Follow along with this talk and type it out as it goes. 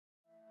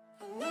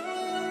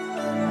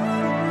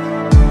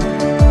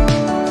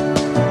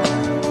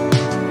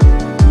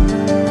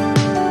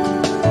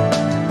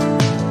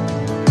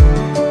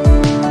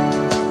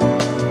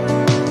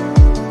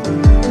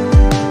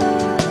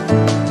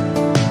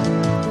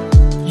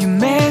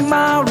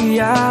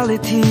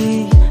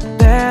reality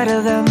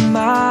better than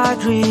my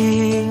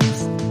dreams.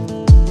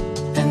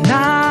 And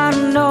I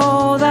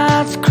know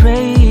that's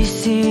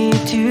crazy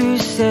to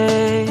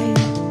say.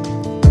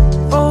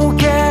 Oh,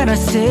 can I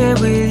sit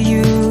with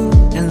you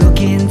and look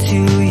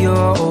into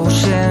your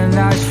ocean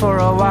eyes for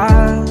a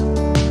while?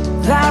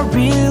 That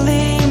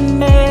really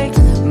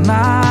makes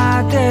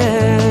my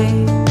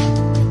day.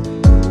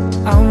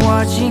 I'm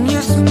watching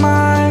you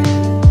smile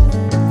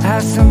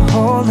as I'm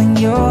holding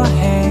your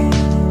hand.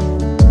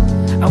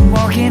 I'm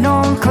walking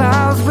on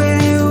clouds with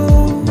you.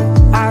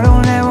 I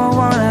don't ever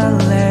wanna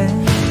let.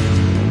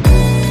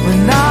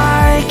 When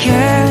I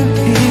can't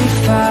be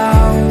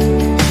found,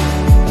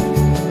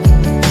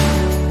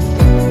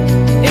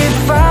 if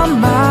I'm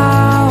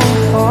out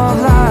of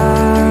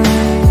line,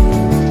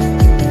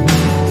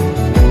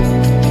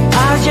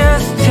 I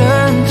just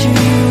turn to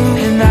you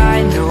and I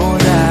know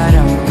that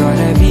I'm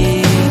gonna be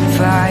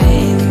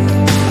fine,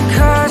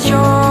 'cause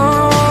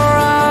you're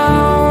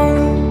around.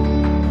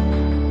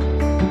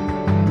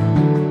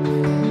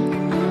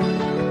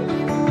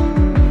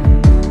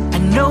 I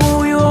know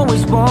you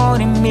always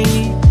wanted me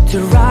to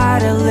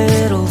write a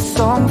little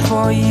song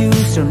for you,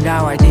 so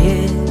now I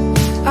did.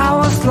 I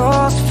was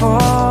lost for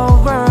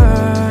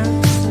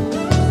words,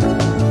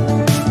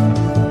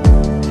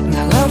 and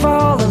I love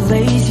all the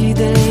lazy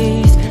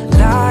days,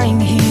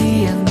 lying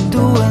here and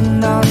doing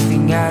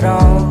nothing at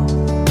all,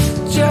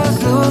 just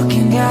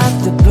looking at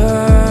the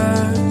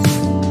birds.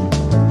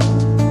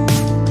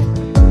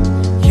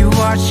 You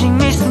watching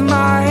me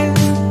smile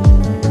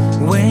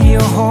when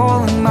you're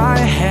holding my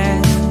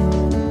hand.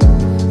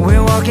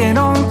 We're walking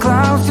on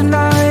clouds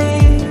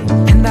tonight,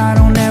 and I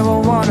don't ever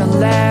wanna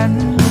land.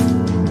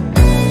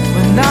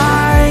 When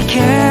I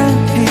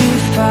can't be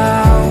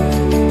found,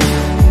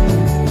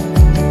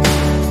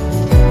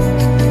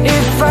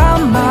 if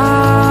I'm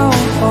out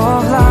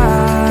of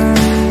line,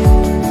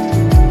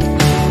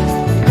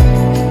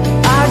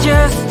 I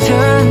just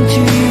turn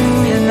to you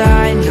and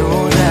I know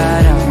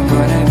that I'm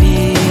gonna be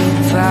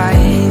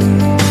fine,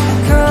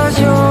 'cause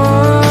you're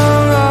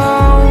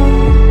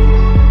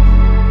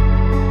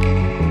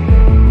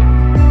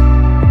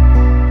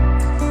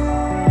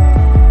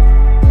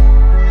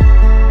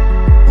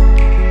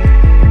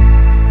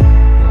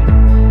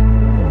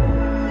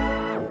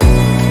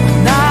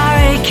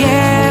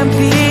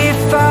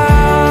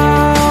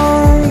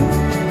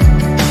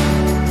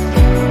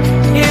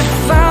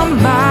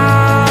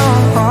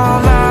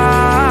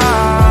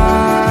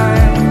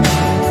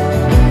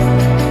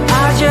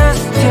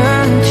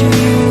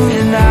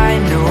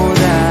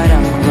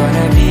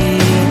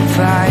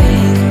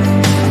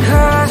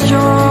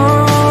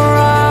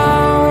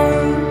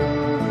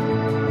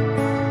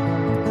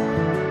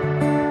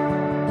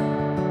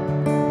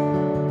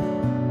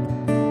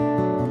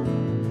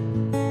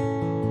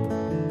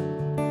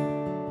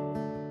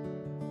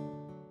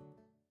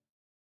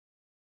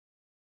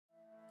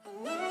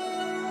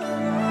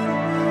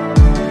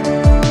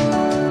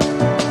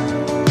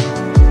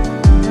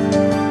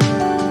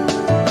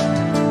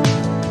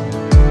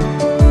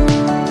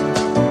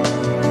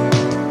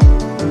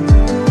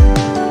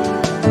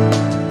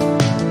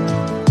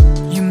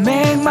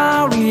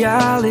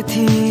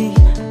reality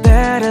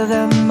better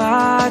than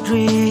my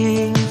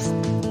dreams.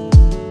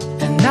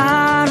 And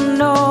I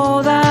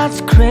know that's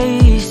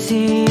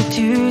crazy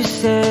to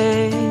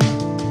say.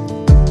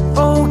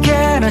 Oh,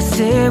 can I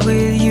sit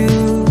with you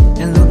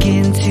and look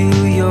into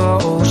your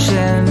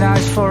ocean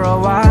eyes for a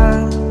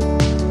while?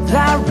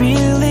 That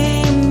really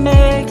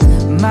makes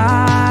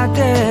my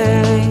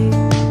day.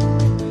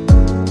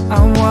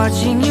 I'm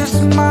watching you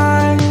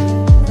smile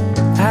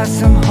as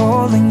I'm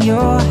holding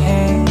your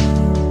hand.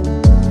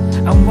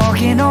 I'm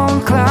walking on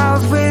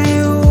clouds with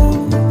you.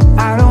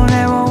 I don't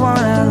ever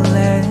wanna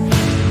let.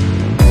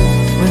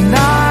 When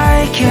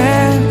I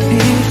can't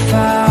be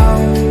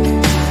found,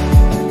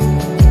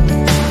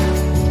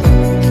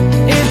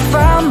 if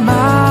I'm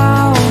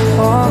out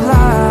of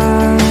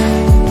line,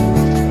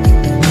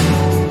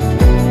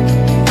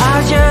 I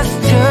just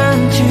turn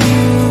to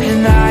you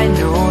and I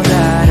know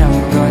that I'm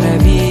gonna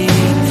be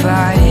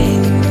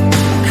fine,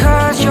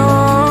 'cause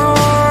you're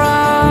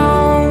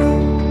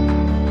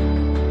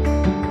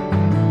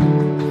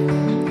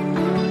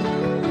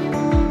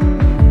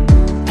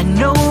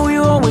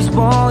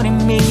wanting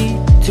me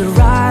to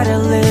write a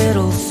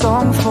little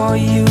song for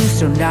you,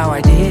 so now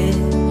I did.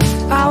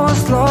 I was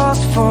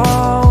lost for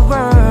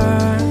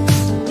words,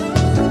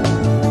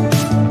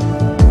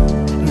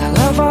 and I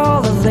love all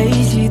the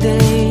lazy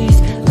days,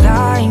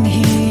 lying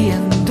here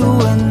and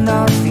doing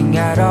nothing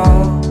at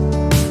all,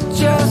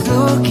 just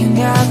looking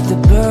at the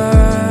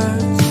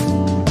birds.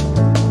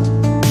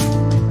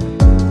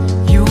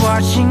 You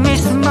watching me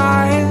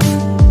smile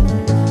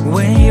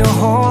when you're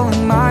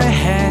holding my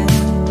hand.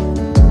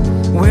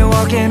 We're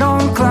walking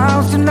on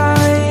clouds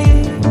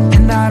tonight,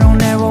 and I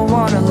don't ever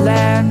wanna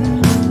land.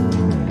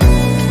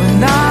 When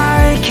I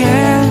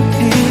can't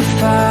be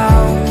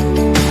found,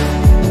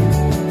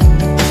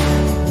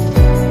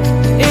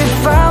 if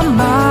I'm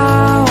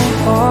out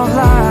of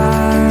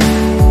line,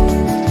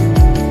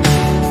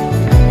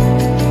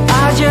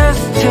 I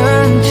just turn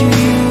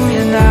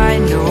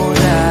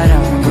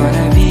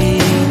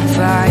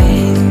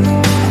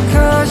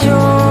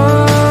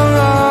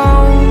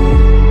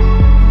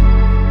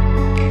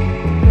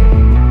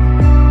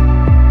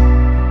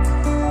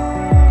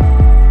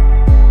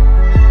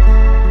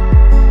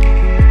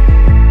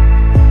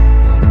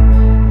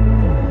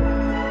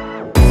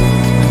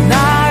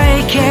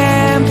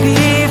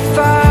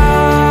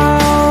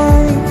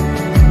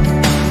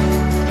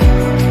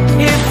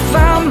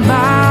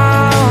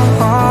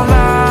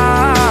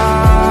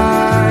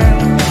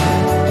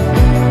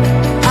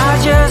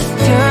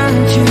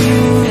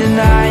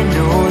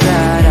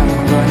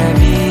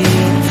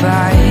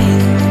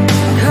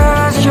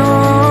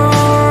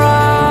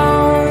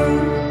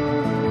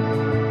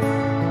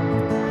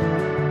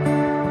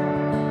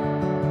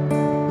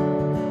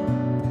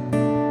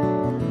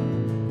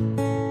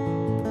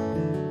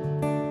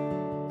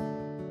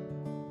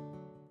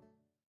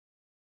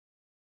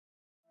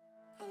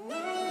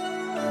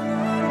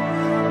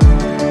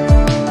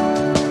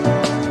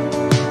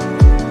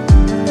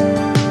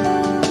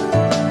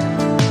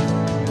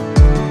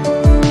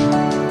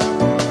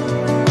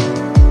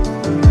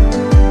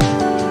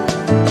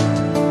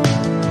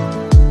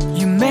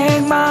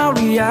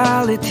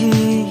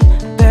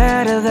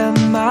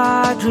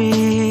my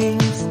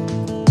dreams.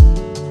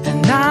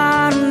 And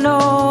I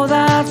know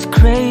that's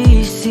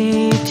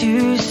crazy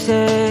to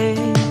say.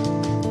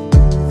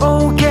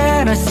 Oh,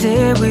 can I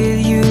sit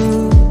with you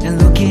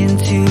and look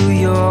into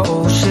your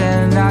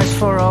ocean eyes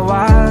for a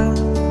while?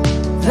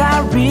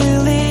 That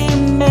really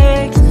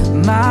makes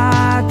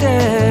my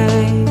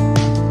day.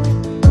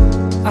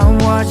 I'm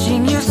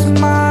watching you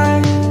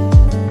smile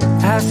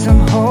as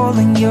I'm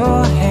holding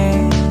your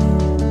hand.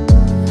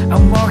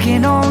 I'm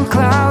walking on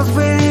clouds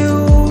with you.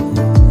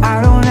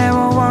 I don't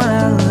ever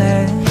wanna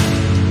land.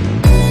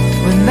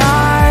 When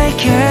I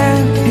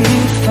can't be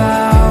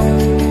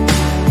found,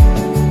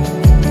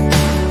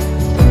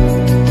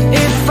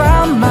 if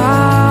I'm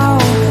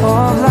out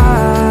of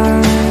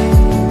line,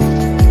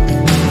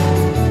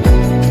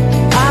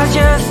 I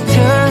just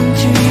turn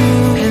to you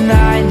and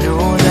I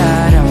know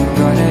that I'm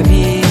gonna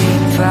be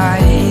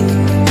fine.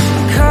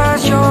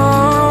 'Cause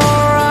you're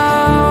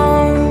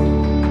around.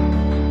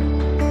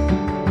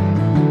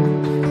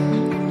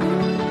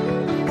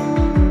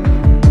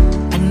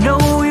 I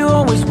know you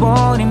always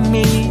wanted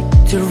me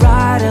to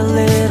write a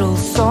little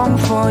song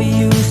for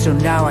you, so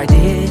now I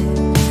did.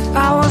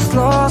 I was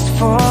lost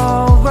for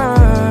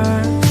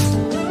words,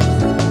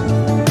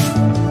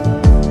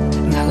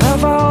 and I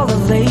love all the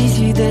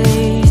lazy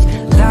days,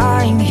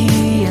 lying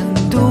here and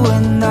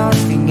doing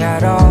nothing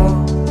at all,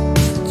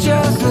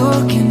 just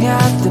looking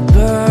at the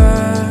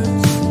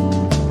birds.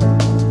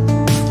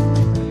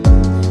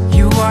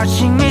 You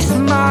watching me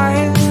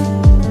smile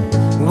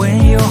when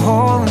you're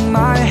holding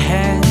my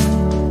hand.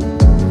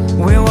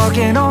 We're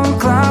walking on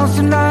clouds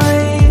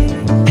tonight,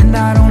 and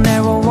I don't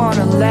ever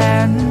wanna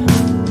land.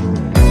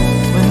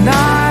 When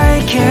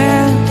I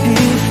can't be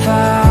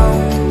found,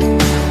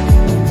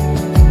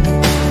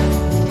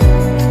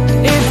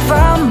 if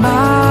I'm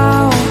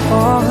out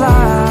of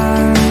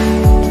line,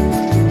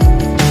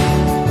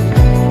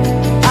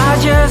 I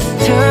just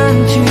turn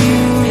to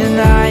you and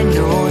I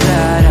know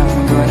that I'm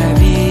gonna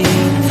be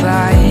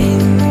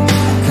fine.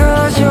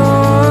 'Cause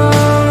you're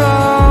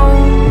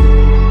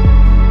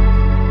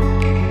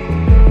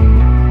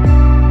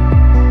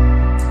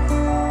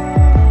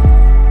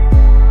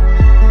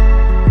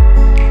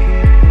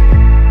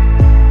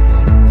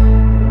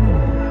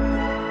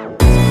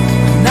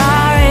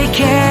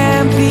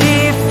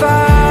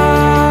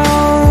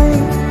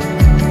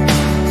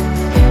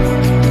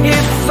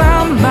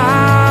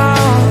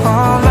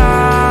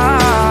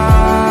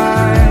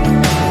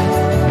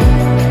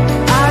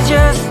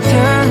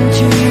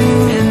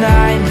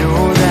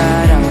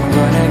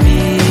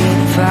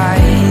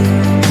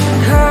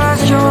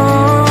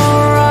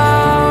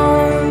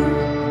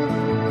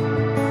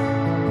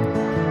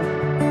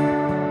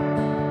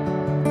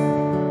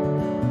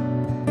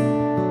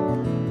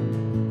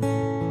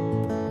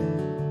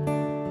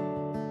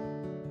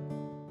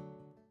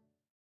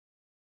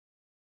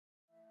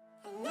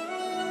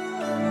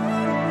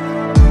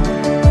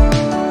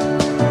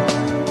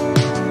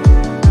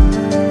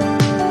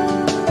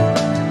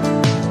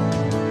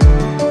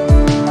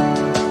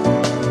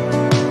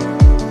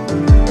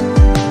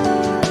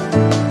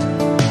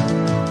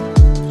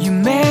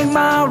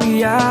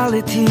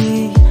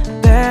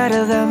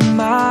better than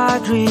my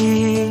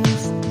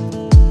dreams.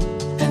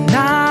 And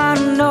I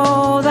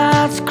know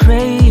that's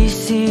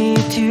crazy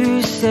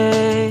to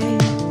say.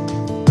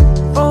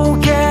 Oh,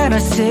 can I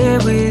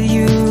sit with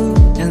you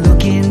and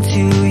look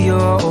into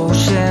your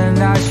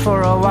ocean eyes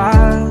for a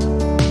while?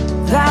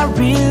 That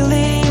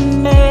really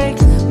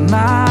makes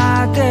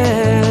my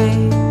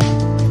day.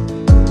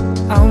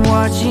 I'm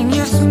watching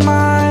you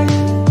smile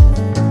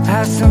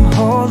as I'm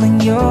holding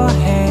your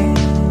hand.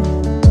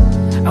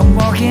 I'm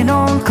walking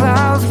on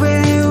clouds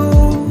with you.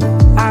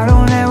 I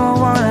don't ever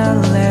wanna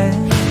land.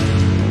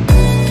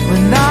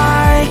 When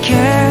I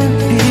can't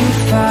be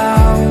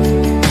found,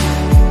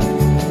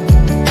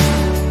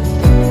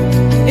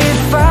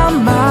 if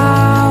I'm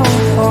out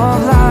of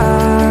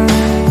line,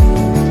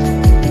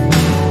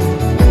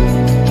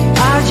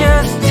 I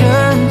just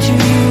turn to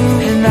you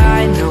and I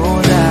know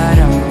that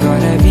I'm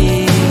gonna be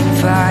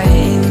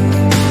fine.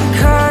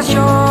 'Cause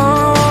you're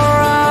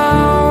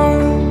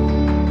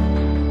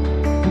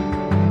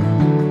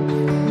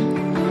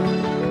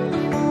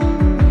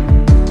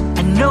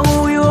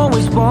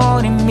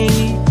wanting me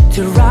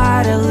to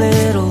write a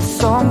little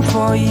song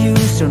for you,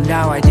 so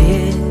now I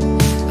did.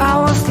 I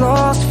was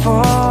lost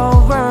for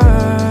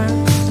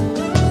words,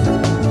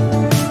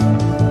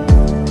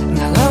 and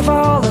I love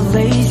all the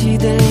lazy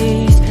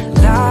days,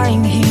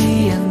 lying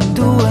here and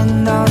doing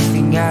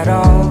nothing at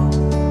all,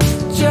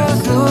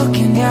 just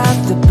looking at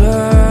the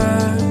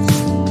birds.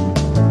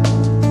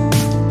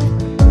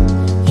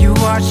 You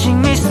watching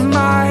me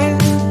smile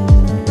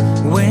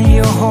when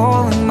you're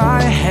holding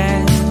my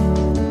hand.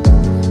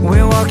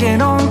 We're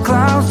walking on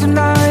clouds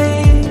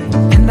tonight,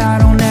 and I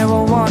don't ever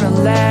wanna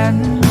land.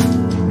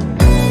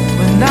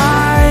 When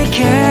I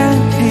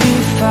can't be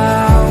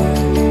found,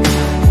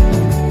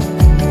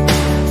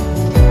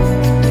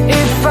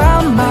 if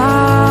I'm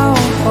out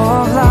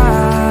of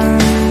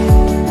line,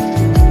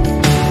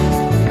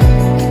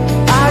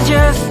 I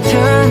just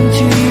turn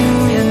to you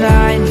and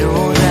I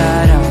know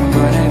that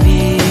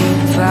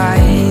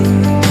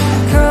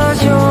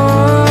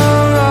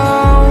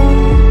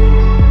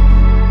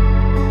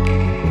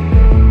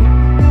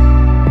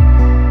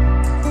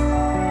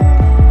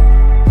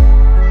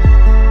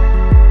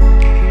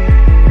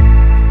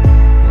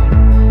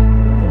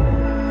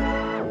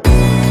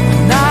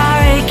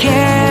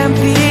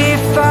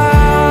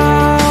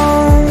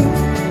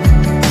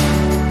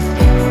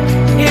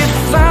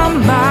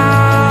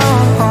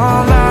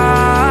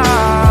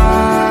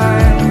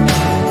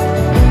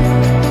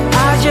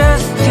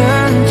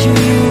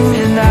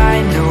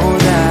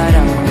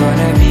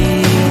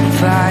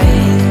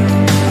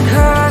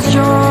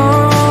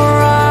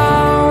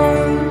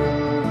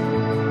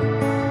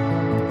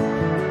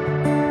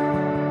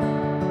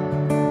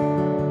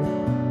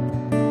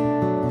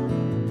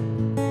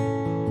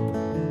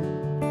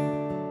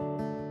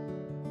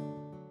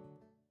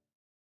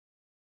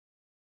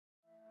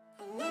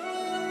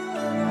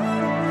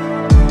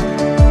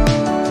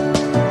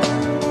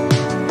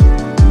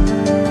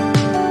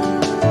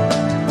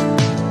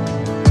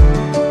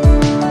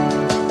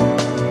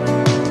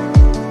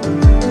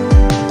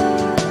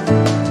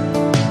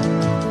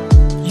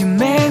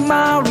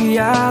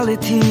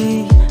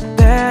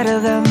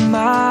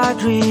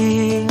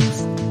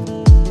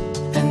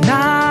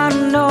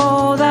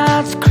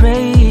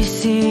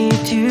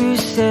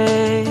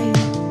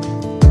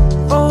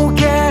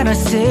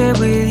sit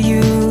with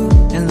you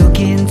and look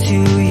into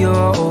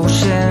your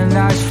ocean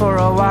eyes for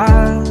a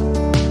while.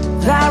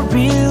 That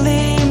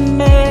really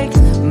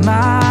makes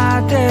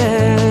my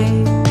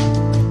day.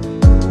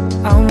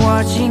 I'm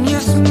watching you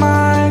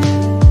smile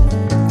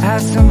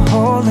as I'm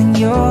holding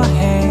your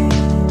hand.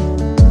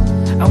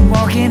 I'm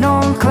walking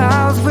on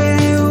clouds with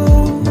you.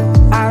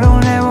 I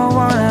don't ever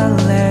wanna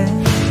let.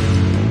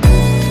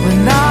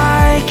 When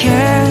I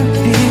can't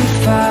be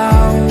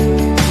found,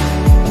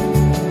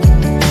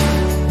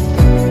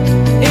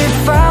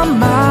 if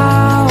I'm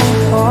out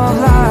of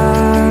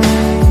line,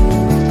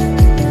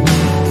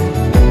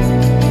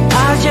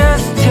 I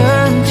just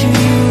turn to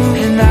you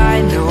and I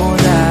know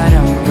that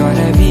I'm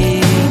gonna be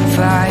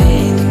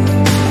fine,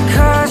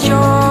 'cause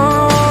you're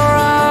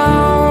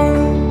around.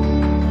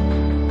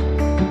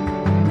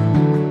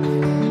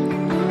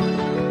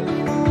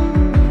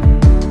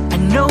 I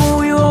know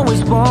you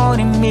always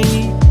wanted me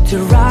to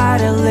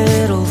write a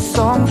little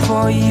song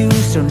for you,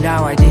 so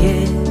now I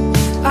did.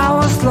 I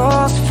was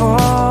lost for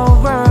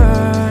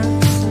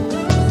words,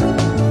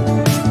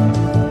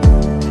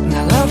 and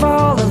I love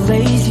all the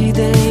lazy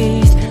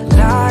days,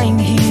 lying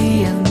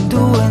here and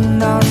doing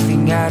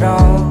nothing at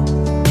all,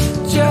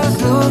 just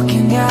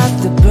looking at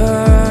the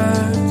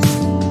birds.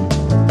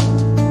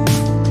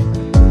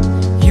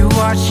 You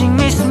watching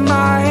me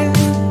smile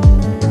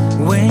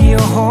when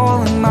you're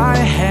holding my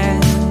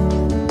hand.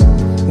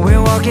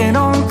 We're walking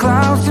on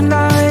clouds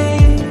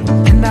tonight,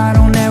 and I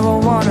don't ever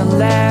wanna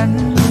land.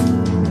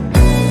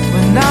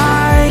 When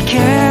I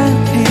can't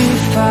be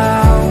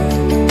found,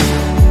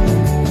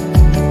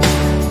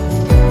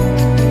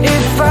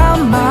 if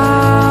I'm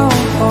out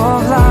of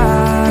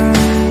line,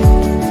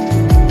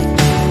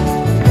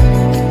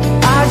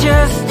 I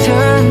just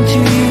turn to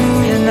you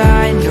and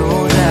I know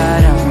that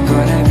I'm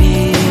gonna be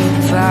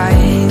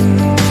fine,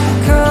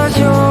 'cause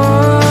you're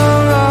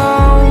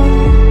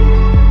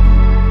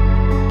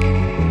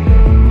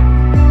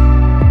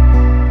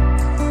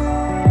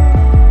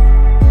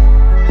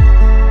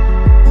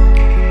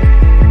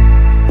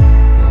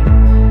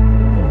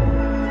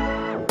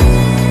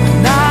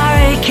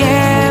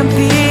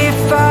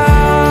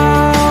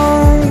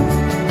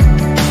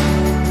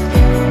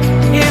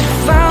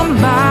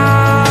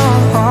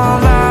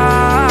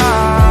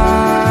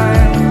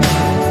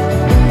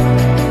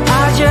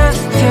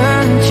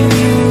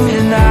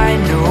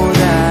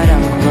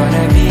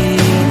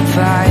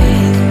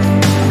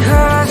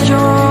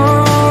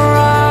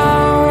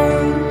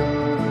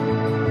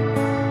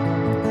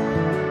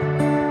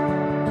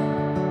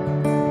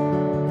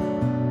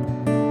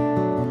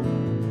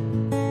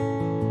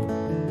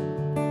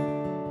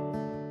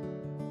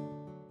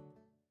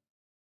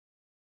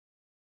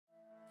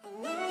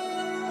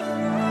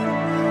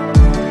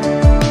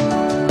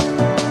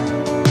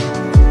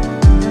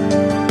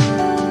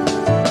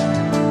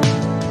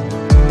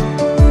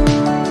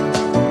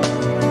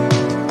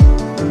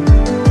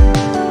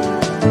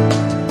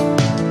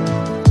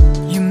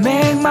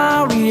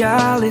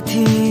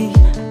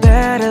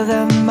better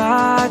than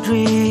my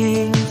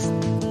dreams,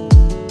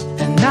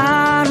 and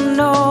I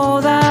know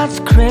that's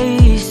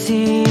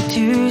crazy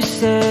to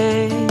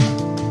say.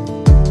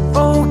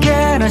 Oh,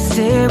 can I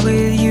sit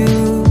with you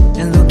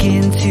and look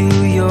into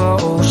your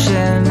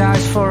ocean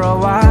eyes for a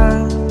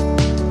while?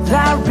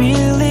 That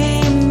really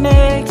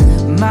makes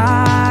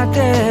my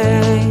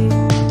day.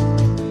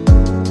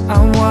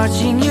 I'm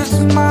watching you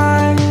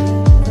smile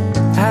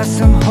as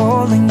I'm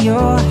holding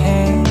your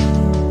hand.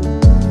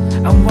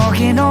 I'm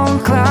walking on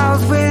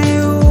clouds with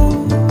you.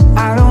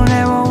 I don't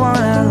ever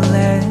wanna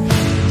let.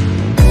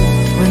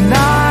 When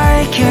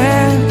I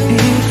can't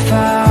be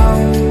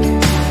found,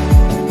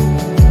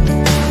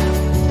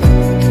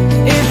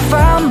 if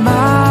I'm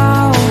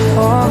out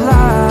of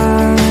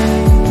line,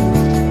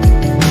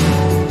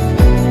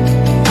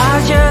 I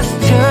just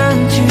turn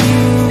to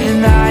you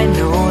and I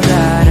know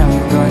that I'm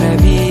gonna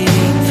be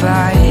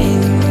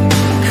fine,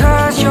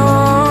 'cause you're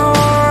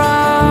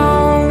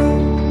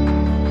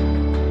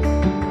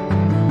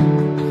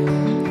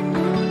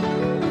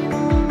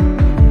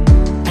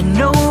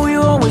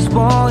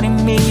wanting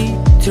me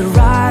to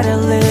write a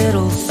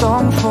little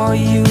song for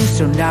you,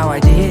 so now I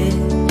did.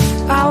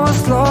 I was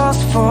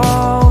lost for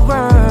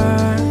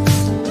words,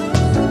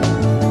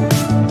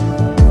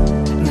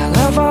 and I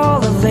love all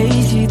the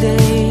lazy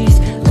days,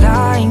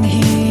 lying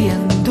here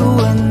and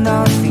doing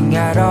nothing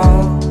at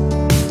all,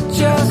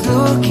 just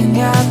looking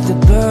at the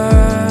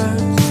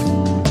birds.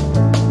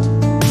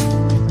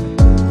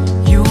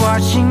 You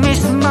watching me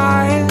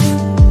smile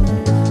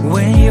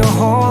when you're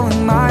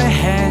holding my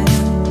hand.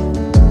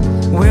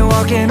 We're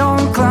walking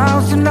on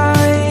clouds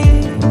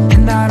tonight,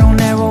 and I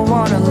don't ever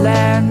wanna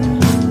land.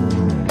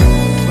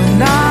 When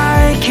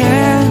I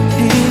can't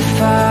be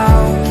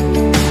found,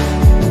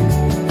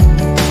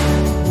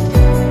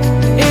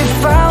 if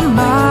I'm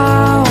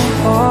out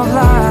of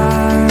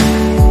line,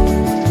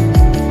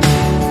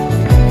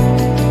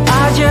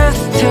 I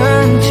just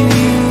turn to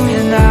you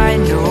and I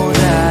know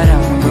that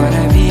I'm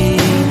gonna be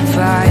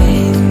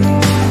fine,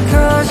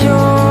 'cause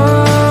you're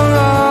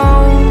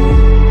around.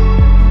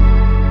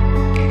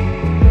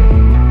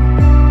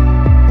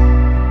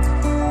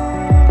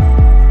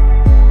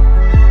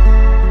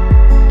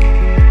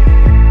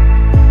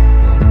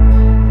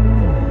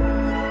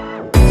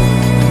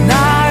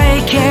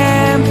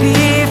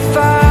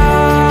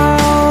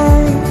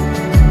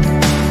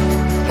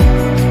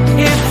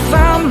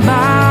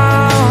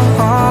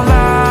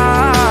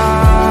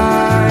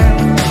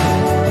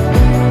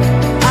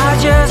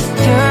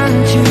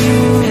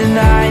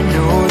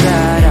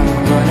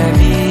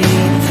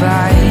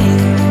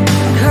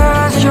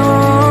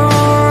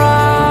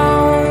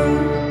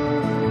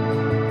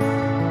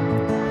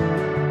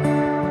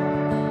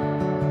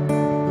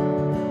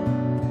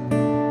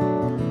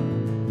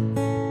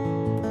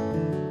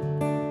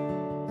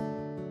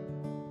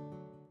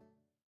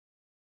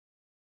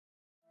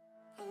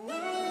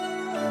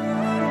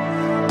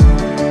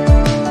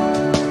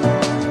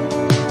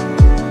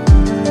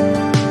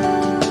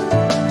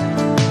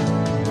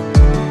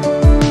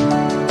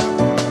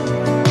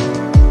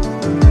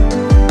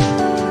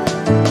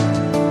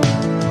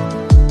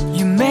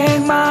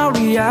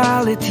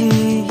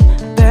 reality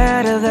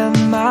better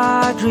than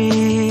my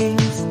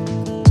dreams.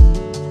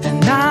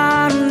 And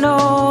I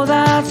know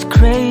that's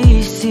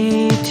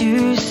crazy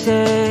to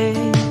say.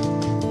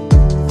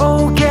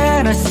 Oh,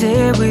 can I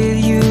sit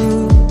with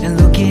you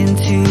and look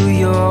into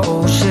your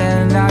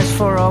ocean eyes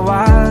for a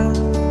while?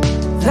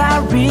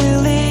 That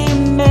really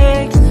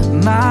makes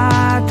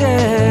my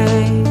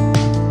day.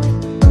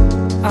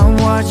 I'm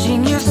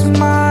watching you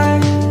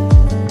smile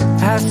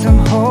as I'm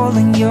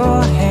holding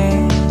your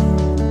hand.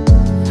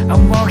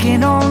 I'm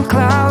walking on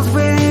clouds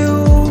with you.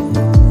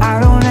 I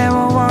don't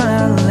ever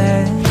wanna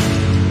let.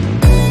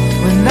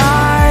 When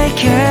I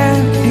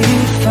can't be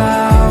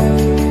found,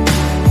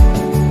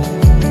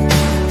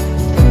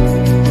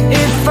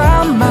 if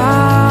I'm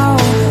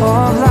out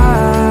of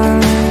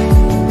line,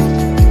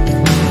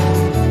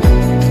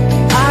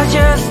 I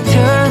just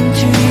turn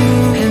to you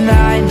and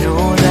I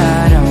know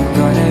that I'm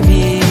gonna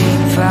be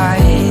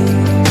fine.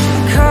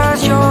 'Cause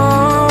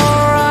you're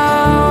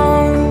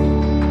around.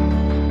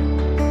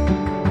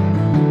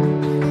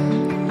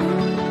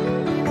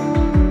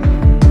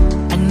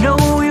 I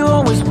know you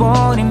always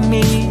wanted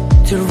me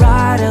to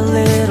write a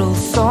little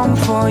song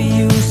for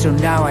you, so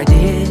now I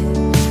did.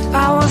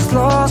 I was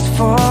lost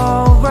for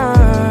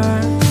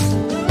words,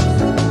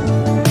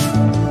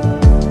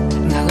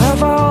 and I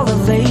love all the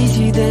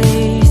lazy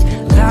days,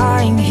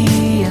 lying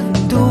here and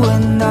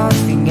doing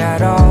nothing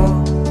at all,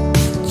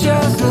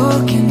 just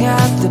looking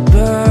at the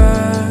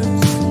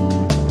birds.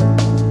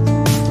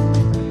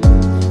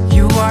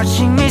 You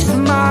watching me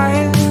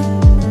smile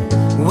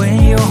when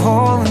you're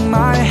holding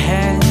my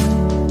hand.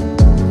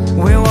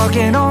 We're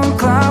walking on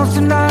clouds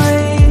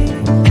tonight,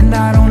 and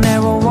I don't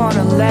ever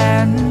wanna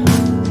land.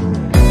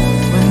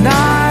 When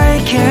I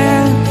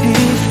can't be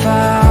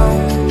found,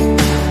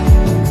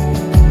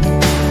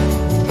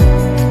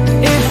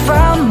 if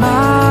I'm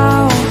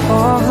out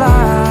of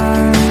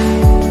line,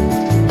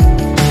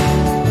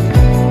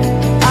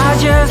 I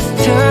just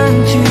turn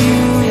to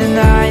you and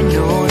I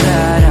know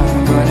that I'm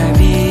gonna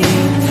be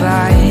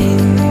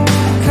fine.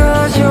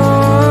 'Cause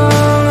you're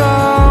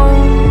around.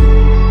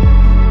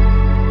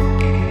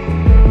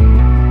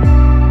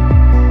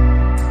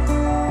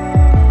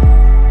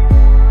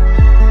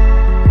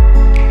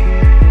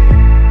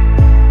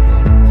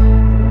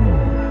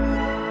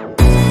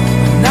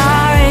 When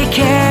I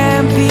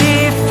can't be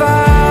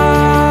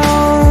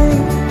found,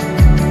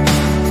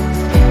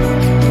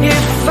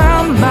 if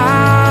I'm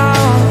out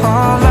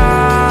of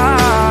line,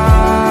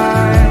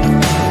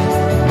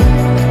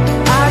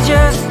 I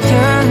just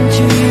turn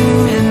to you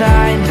and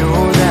I know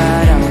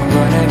that I'm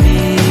gonna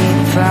be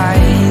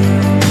fine.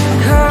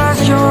 'Cause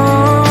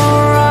you're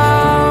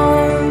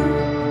around.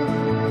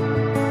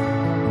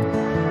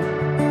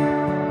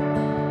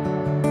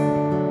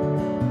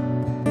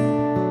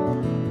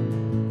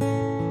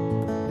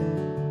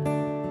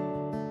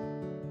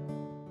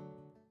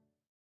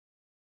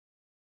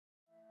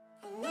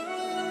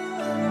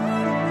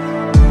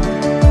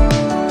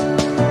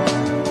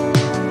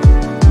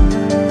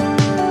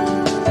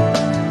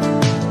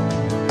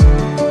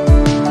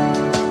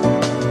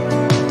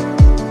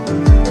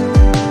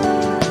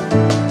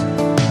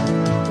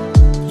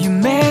 You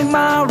make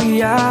my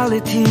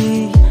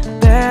reality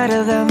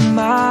better than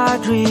my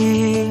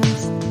dreams.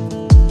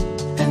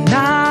 And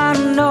I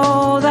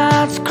know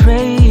that's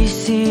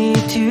crazy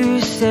to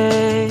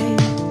say.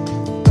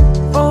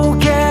 Oh,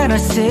 can I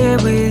sit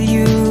with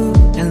you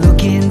and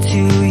look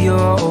into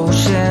your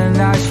ocean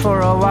eyes for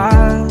a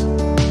while?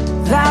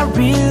 That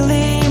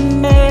really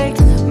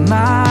makes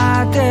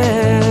my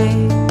day.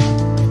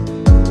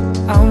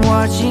 I'm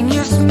watching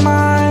you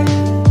smile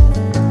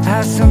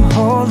as I'm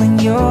holding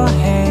your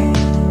hand.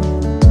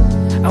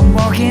 I'm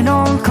walking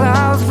on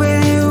clouds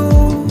with you.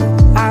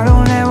 I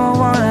don't ever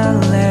wanna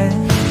let.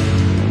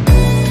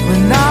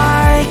 When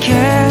I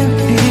can't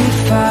be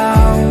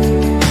found,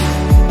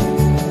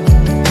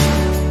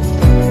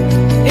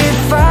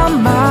 if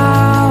I'm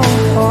out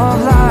of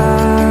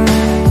line,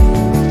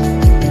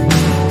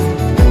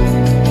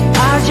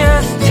 I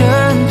just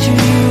turn to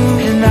you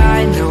and I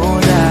know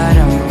that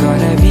I'm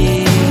gonna be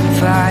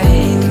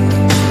fine.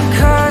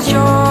 'Cause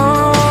you're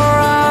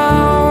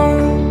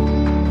around.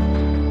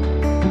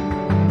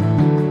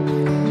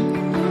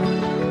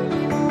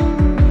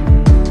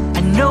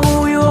 I know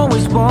you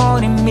always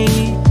wanted me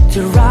to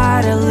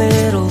write a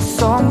little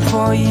song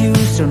for you,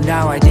 so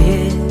now I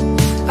did.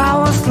 I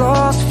was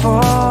lost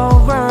for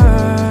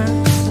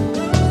words,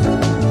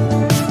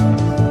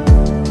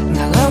 and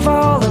I love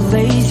all the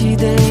lazy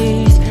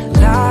days,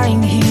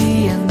 lying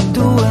here and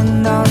doing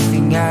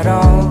nothing at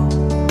all,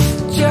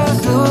 just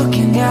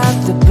looking at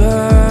the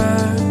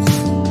birds.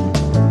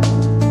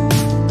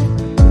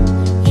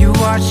 You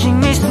watching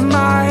me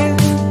smile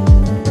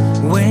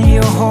when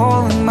you're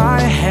holding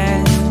my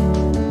hand.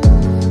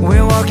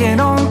 We're walking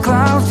on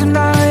clouds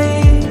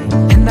tonight,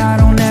 and I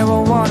don't ever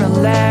wanna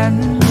land.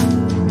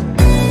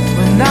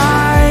 When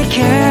I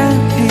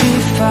can't be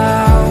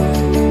found,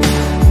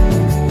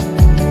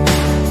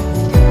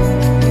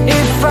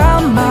 if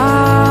I'm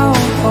out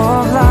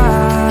of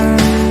line,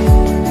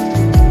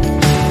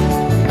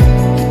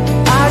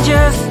 I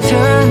just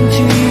turn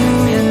to you.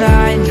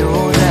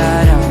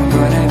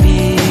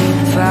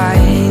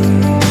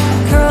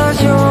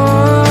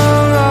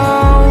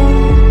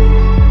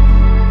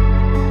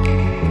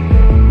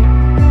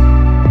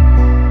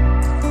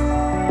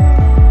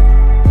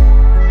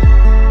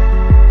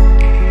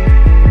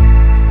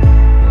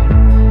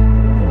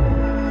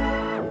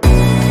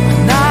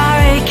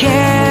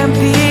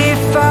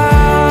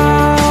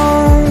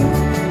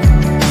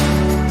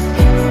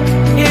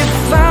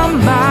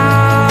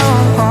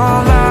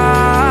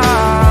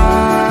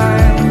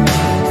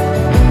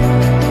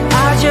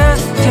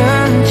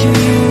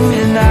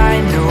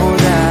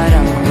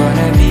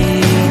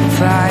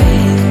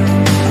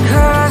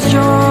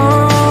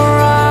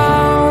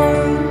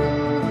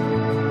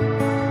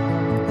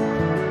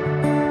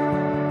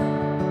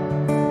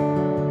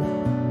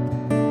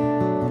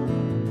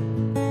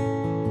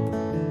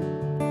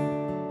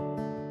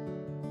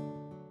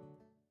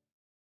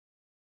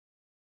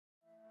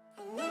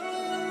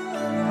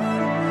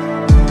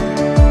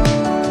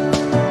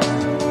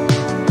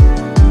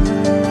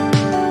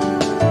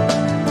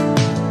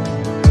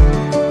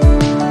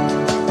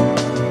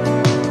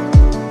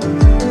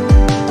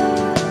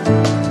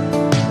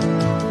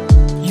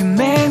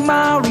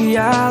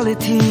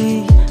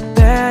 reality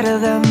better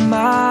than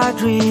my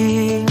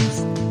dreams.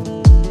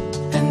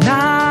 And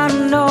I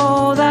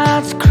know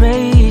that's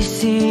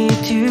crazy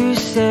to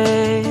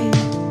say.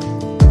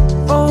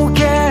 Oh,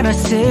 can I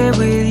sit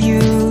with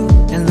you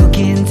and look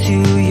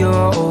into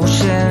your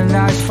ocean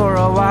eyes for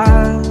a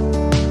while?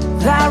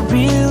 That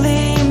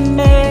really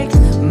makes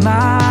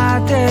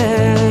my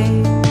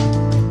day.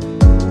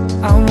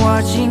 I'm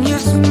watching you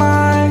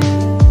smile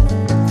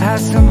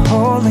as I'm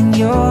holding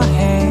your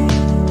hand.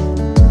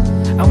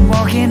 I'm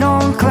walking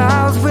on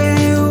clouds with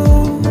you.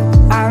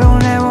 I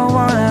don't ever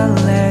wanna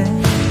let.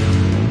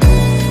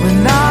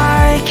 When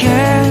I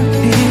can't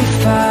be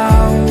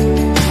found,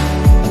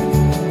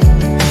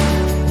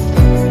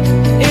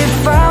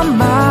 if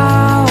I'm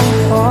out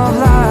of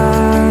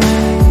line,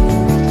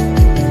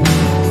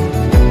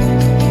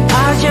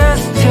 I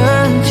just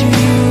turn to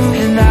you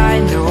and I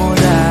know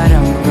that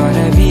I'm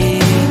gonna be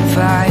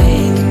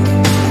fine,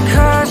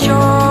 'cause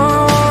you're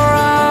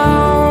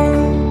around.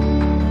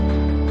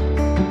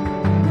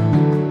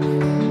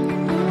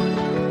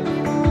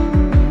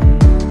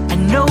 I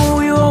know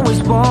you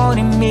always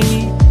wanted me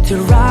to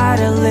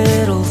write a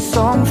little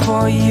song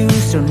for you,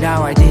 so now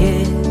I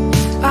did.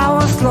 I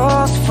was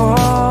lost for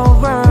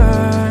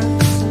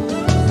words,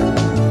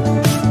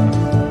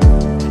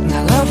 and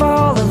I love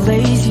all the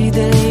lazy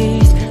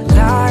days,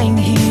 lying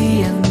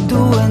here and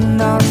doing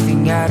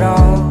nothing at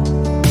all,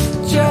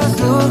 just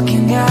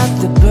looking at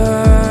the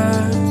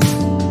birds.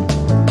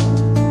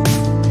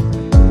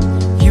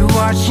 You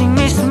watching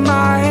me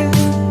smile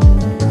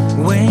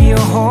when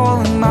you're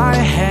holding my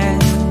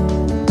hand.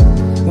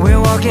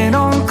 We're walking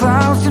on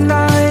clouds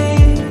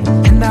tonight,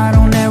 and I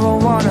don't ever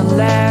wanna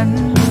land.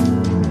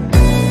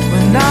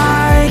 When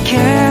I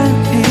can't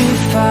be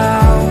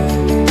found,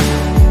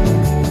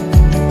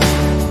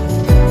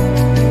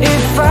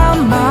 if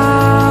I'm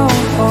out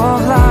of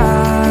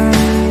line,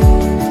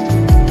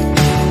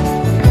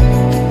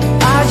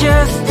 I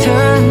just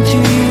turn to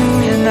you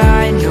and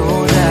I know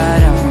that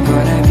I'm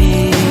gonna be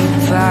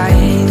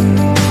fine,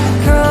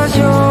 'cause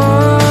you're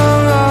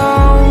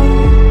around.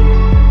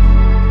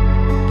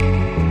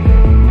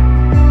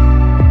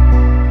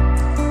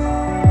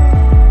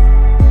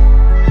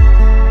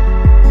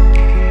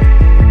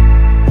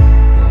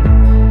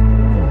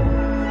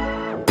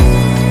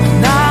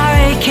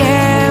 I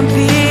can't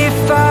be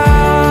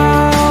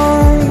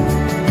found,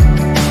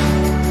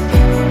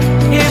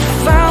 if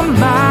I'm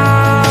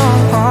out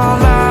of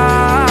line,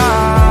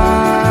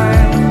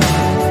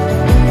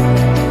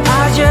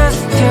 I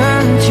just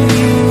turn to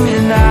you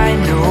and I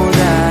know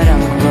that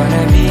I'm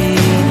gonna be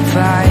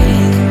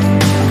fine,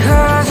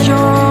 'cause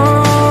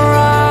you're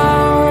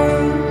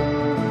around.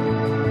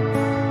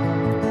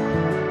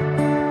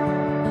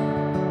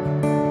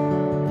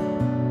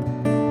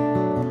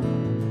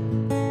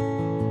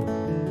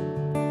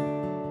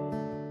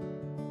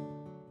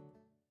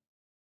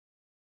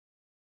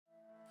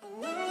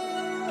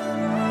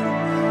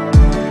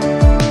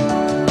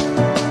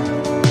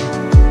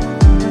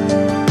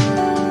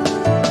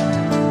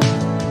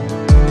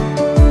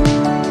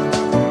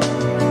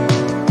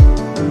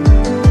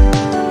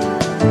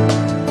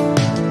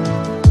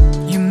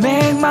 You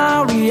make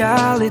my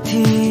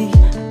reality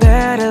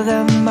better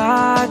than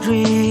my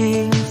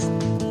dreams.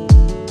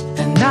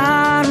 And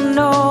I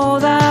know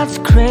that's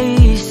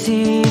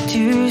crazy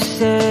to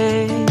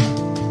say.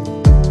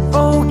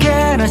 Oh,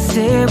 can I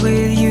sit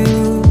with you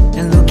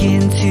and look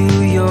into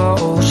your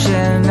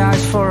ocean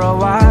eyes for a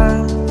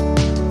while?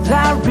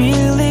 That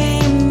really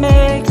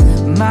makes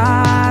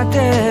my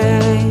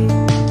day.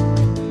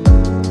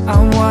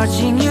 I'm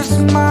watching you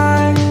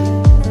smile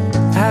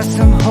as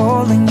I'm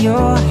holding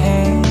your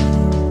hand.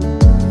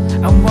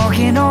 I'm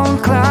walking on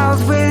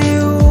clouds with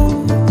you.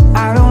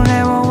 I don't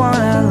ever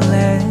wanna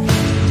let.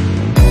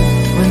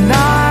 When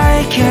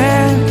I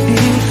can't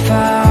be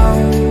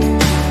found,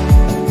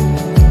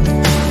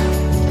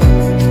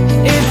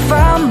 if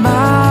I'm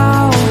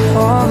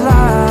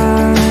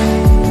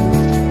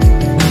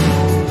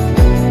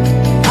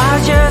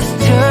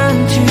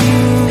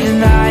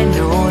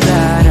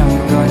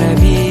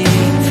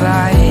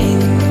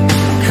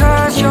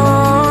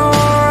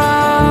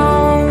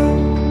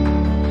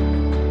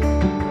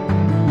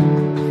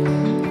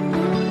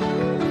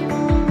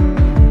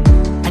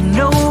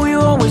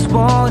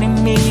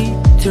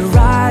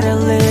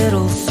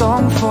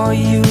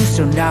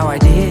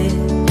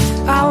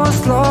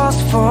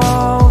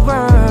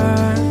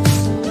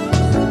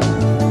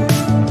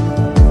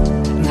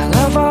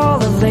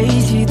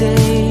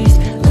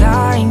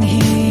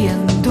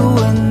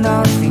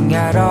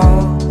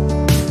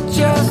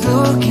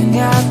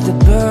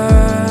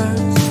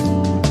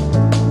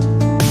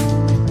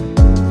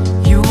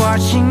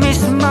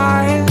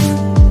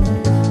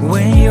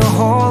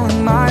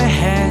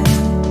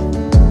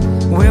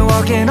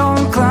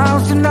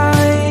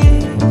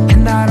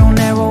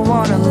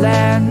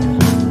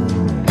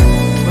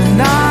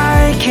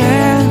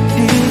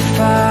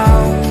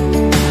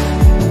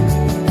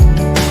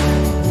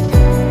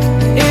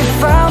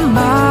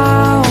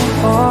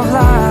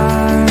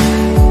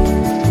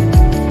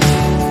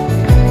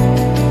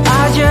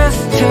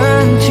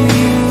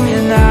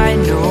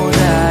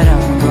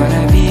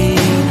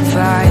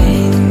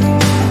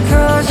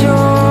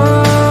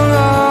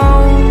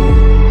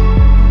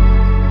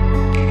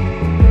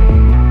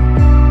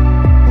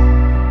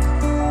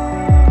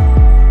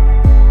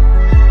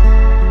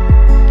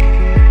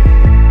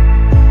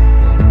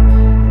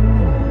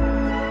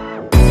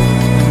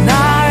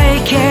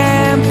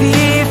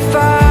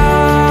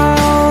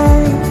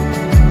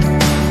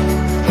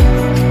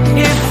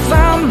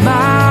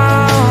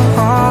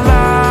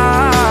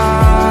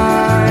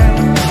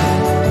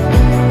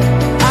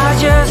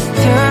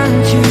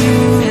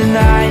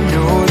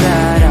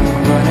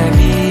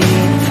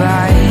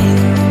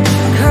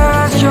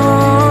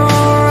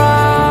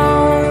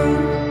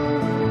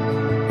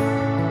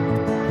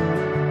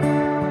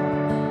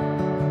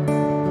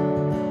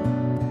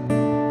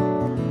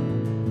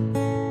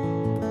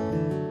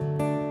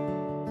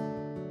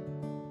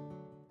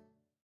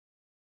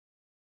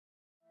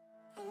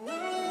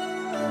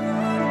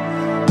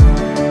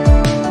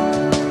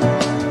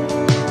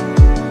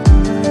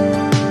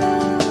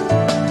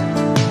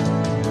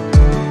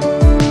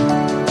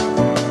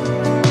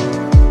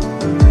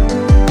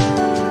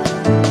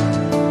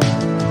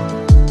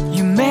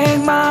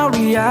my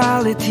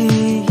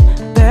reality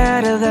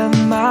better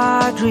than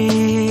my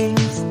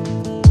dreams.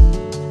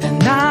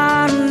 And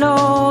I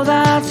know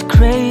that's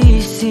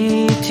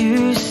crazy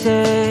to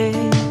say.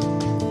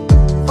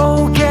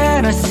 Oh,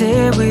 can I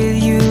sit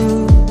with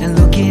you and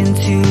look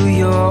into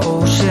your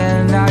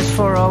ocean eyes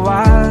for a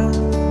while?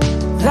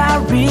 That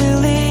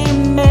really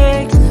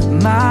makes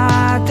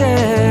my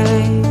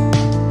day.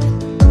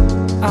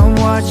 I'm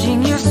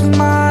watching you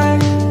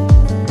smile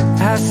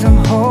as I'm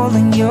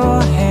holding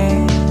your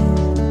hand.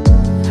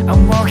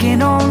 I'm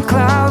walking on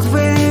clouds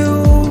with you.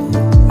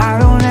 I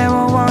don't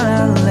ever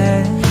wanna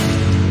let.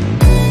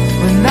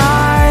 When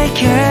I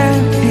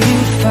can't be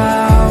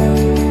found,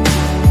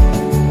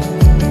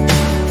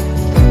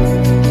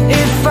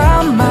 if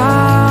I'm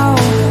out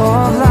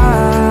of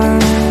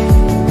line,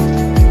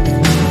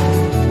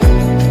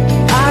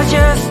 I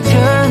just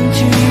turn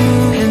to you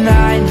and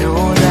I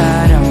know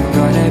that I'm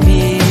gonna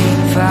be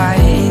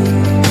fine,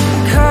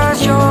 'cause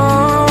you're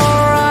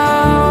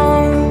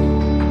around.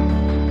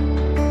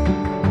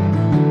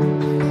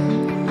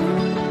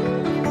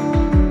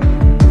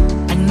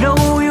 I know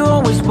you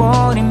always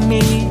wanted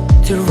me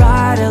to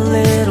write a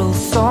little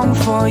song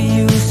for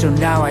you, so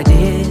now I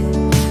did.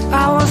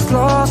 I was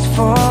lost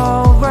for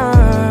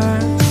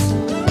words,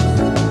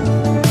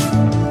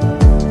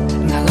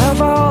 and I love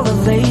all the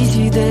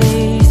lazy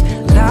days,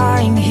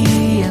 lying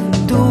here and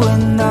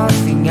doing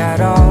nothing at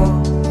all,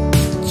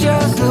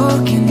 just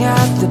looking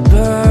at the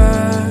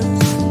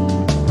birds.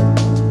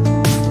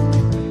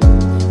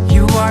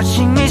 You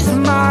watching me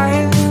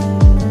smile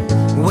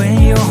when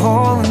you're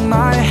holding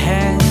my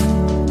hand.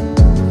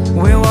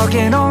 We're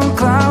walking on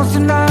clouds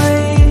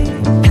tonight,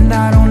 and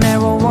I don't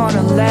ever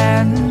wanna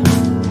land.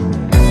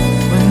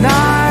 When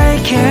I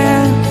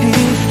can't be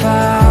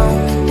found,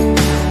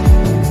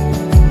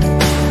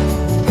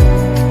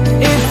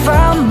 if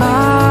I'm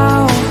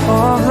out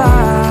of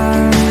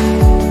line,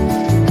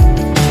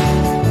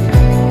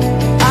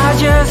 I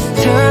just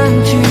turn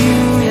to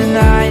you and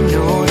I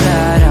know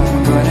that I'm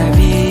gonna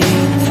be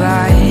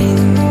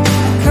fine,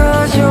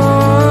 'cause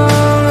you're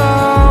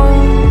around.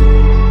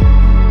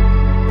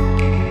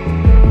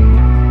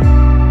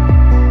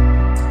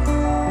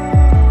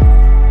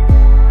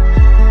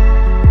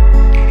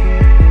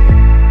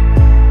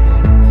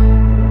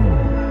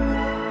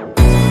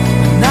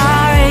 When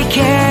I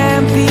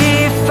can't be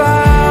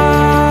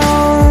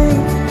found,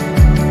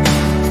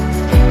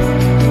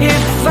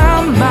 if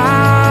I'm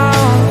out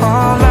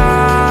of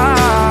line,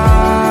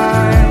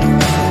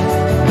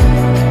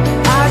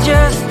 I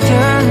just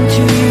turn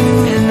to you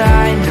and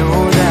I know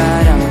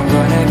that I'm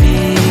gonna be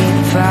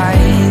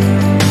fine,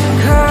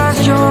 'cause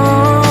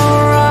you're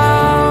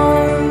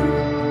around.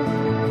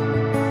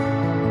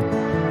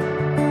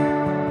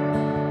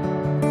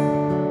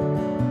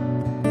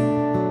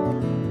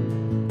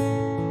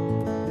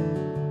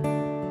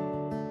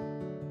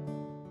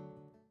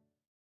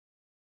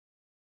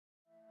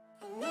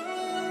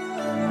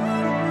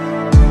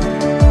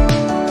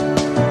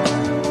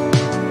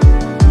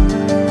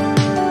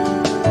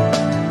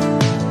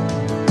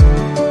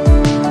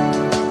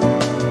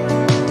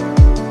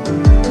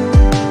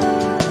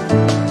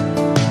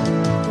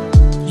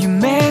 You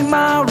make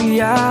my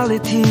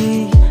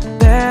reality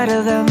better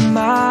than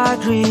my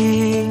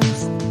dreams.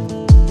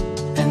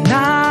 And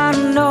I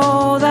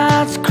know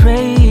that's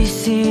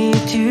crazy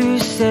to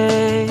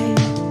say.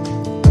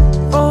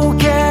 Oh,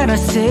 can I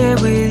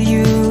sit with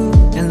you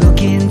and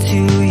look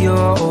into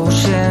your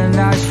ocean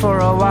eyes for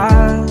a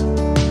while?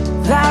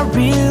 That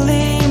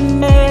really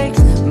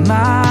makes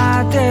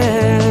my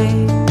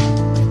day.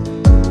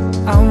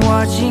 I'm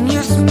watching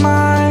you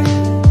smile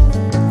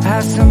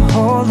as I'm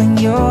holding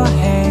your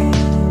hand.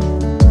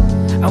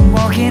 I'm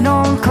walking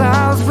on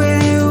clouds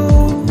with you.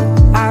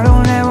 I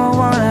don't ever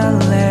wanna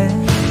let.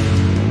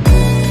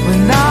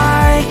 When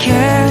I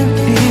can't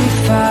be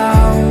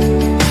found,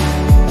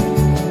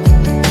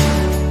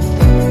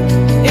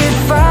 if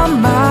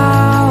I'm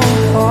out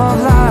of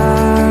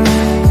line,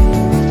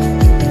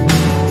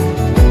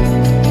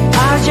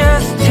 I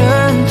just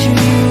turn to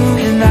you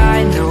and I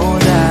know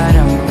that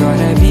I'm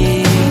gonna be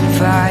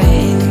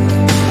fine,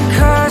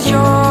 'cause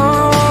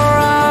you're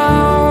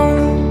around.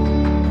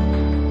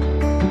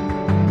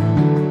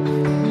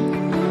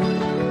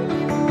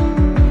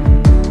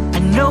 I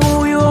know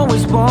you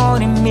always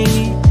wanted me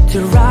to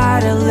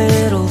write a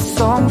little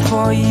song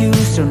for you,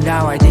 so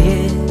now I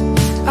did.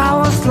 I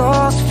was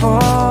lost for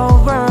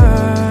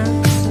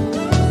words,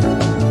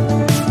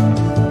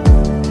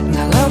 and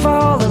I love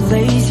all the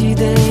lazy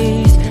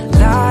days,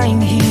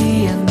 lying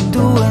here and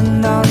doing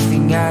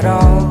nothing at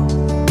all,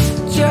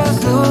 just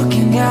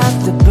looking at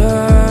the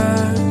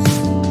birds.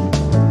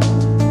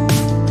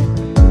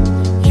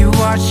 You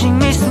watching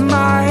me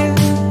smile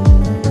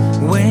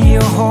when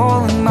you're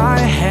holding my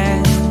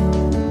hand.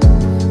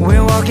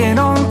 We're walking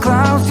on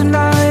clouds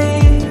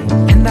tonight,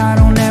 and I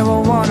don't ever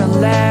wanna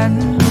land.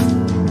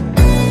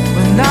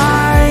 When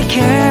I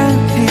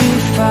can't be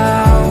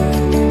found,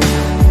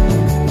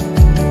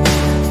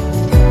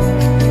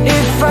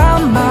 if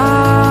I'm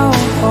out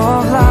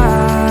of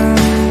line,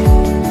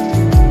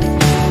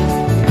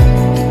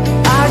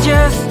 I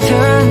just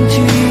turn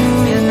to you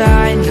and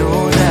I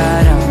know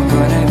that I'm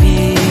gonna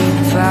be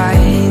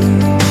fine,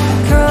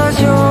 'cause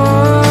you're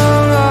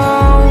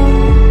around.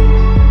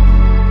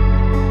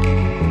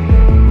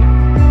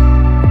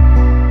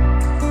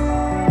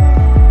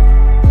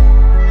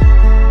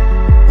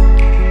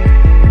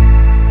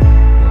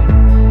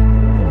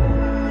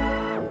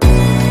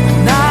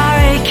 And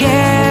I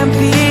can't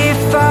be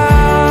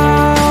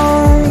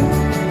found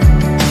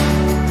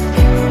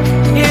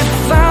if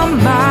I'm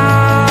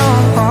out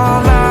of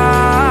line.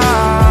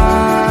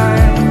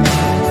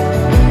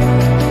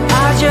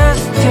 I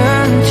just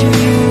turn to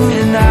you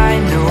and I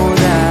know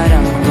that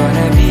I'm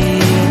gonna be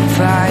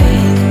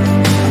fine,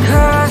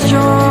 'cause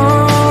you're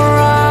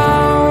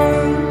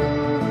around.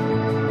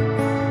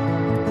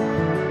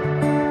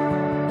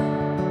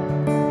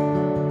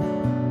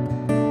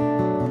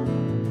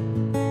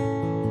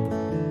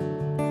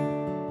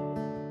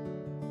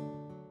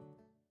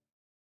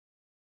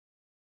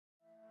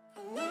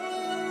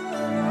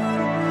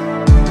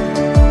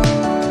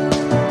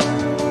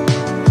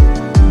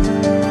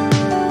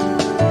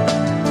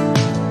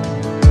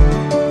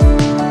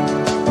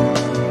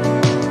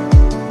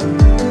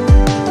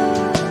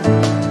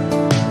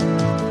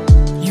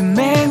 You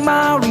make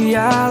my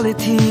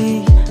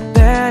reality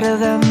better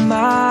than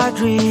my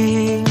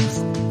dreams,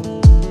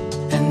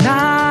 and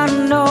I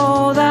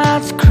know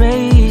that's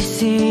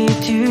crazy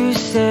to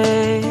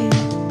say.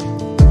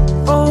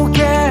 Oh,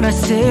 can I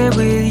sit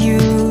with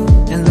you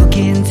and look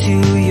into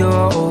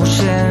your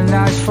ocean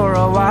eyes for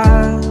a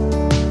while?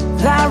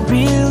 That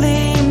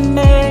really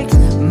makes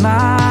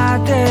my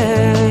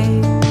day.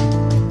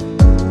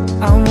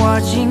 I'm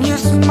watching you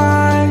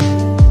smile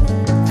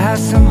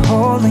as I'm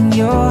holding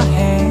your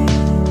hand.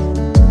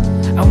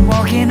 I'm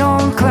walking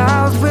on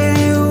clouds with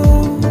you.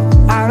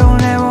 I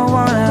don't ever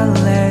wanna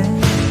let.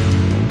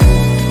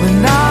 When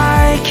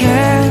I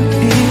can't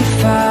be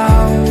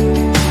found,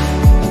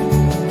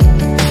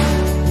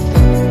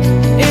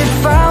 if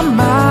I'm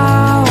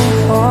out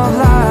of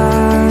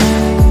line,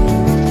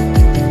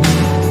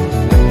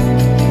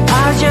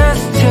 I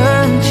just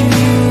turn to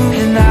you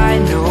and I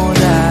know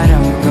that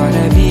I'm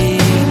gonna be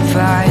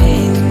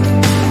fine,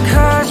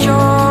 'cause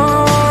you're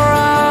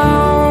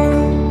around.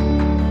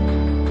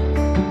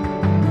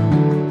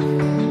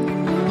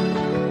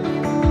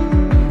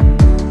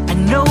 I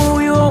know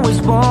you always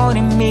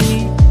wanted me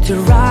to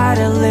write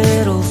a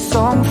little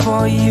song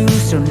for you,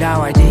 so now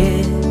I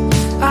did.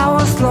 I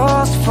was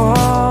lost for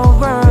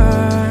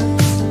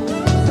words,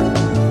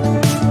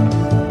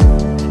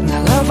 and I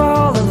love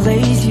all the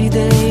lazy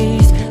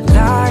days,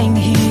 lying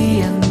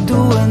here and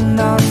doing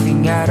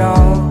nothing at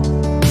all,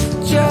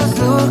 just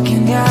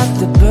looking at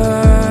the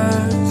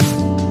birds.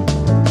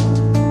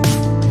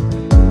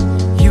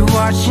 You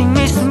watching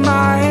me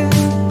smile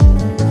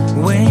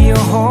when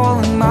you're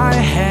holding my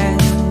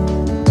hand.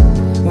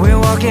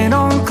 We're walking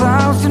on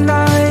clouds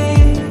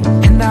tonight,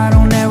 and I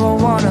don't ever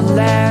wanna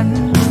land.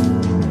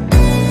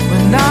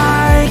 When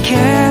I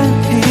can't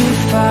be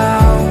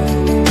found,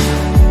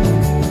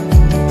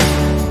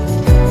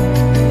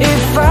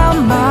 if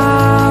I'm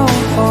out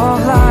of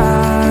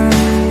line,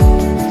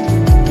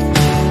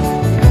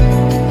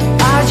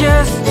 I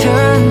just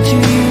turn to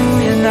you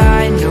and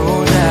I know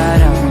that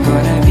I'm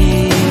gonna be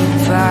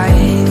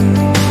fine,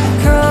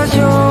 'cause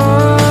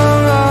you're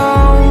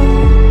around.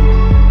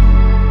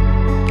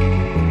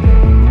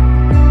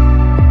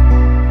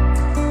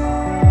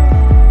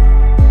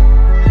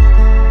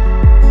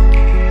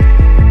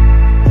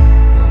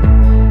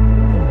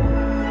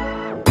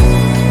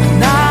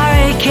 And I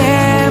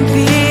can't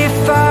be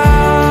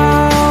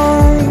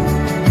found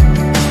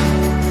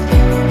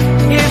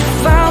if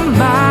I'm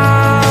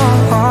out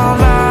of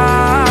line.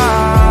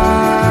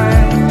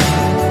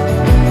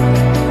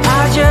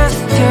 I just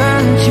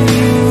turn to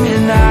you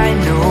and I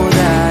know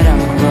that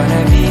I'm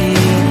gonna be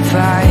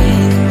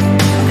fine,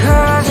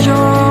 'cause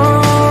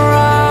you're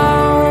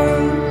around.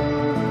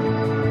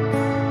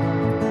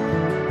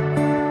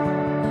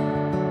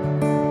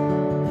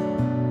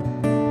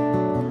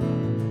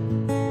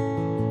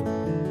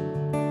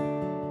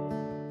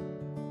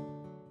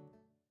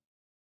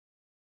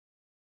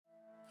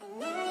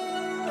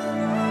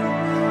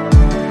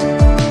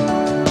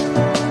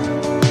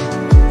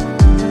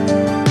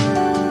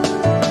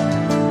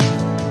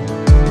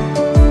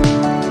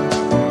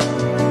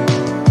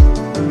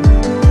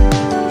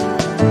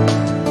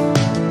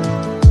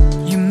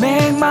 You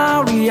make my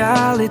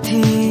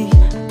reality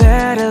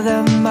better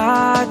than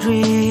my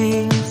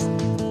dreams,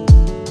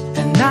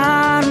 and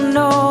I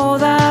know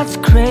that's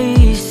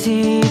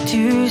crazy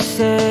to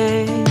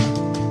say.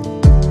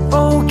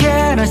 Oh,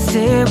 can I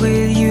sit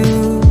with you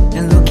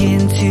and look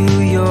into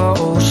your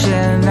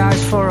ocean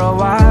eyes for a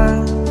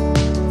while?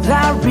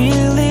 That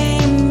really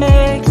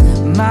makes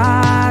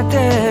my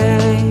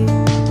day.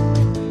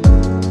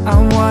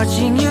 I'm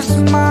watching you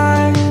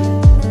smile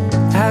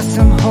as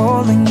I'm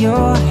holding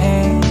your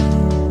hand.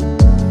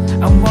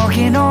 I'm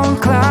walking on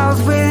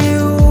clouds with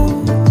you.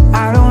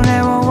 I don't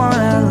ever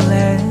wanna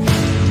let.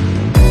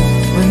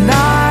 When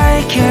I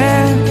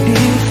can't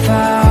be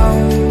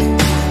found,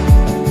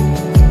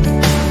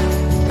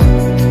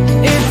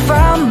 if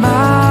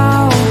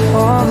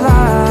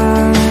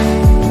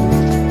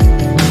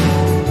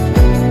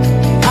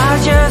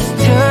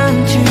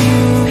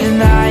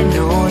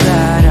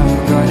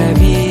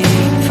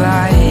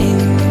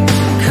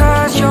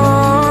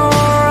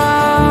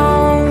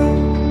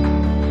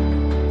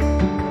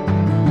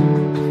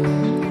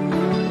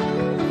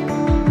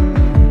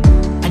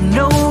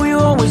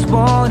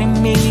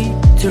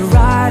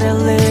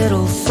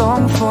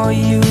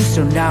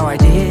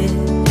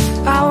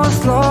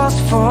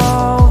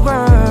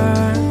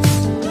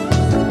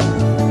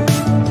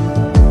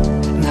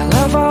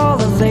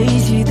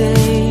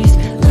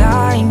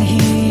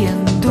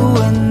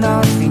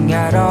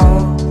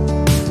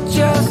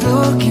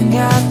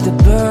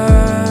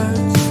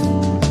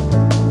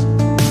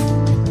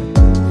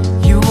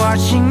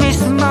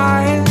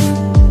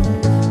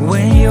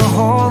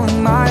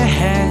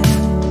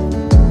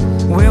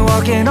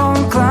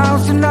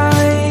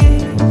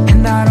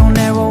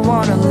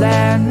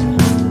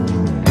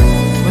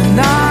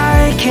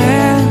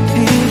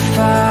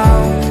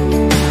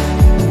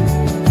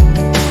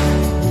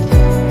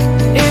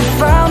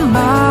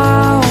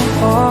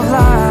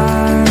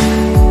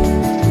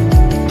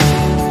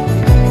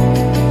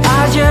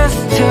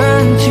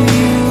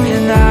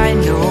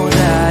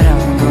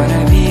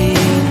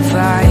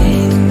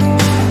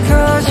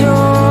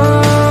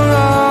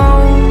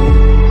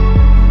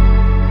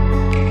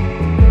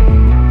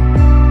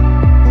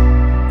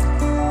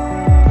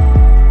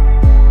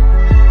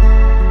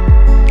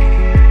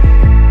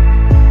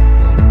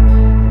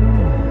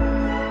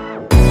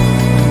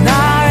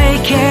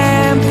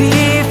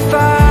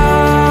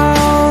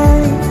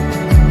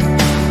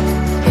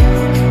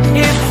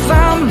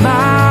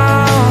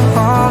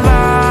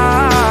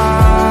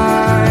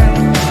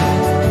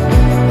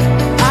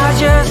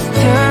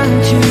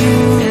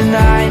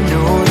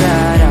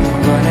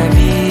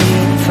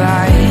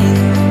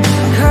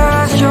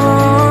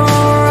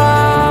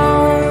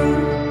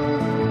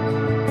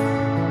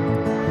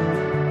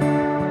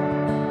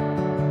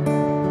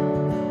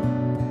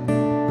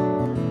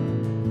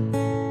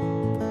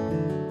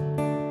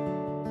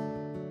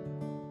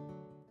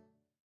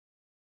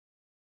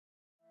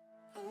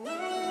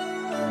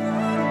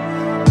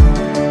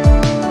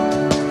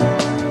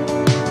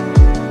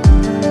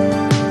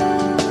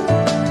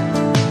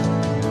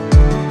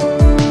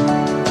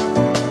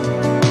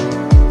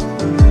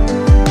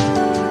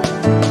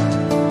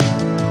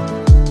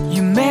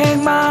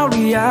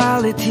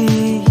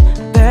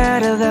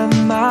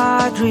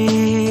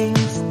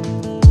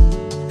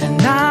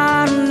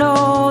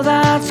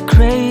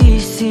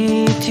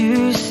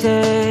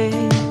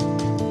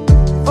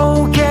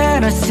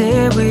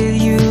sit with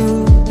you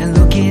and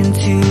look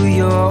into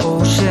your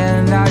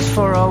ocean eyes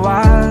for a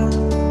while.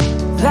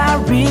 That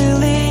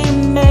really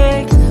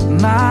makes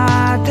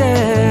my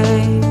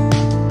day.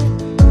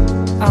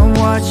 I'm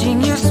watching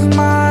you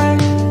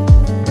smile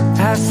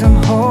as I'm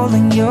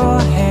holding your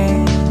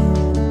hand.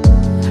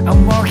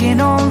 I'm walking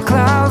on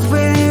clouds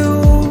with you.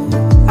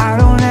 I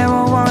don't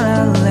ever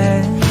wanna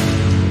let.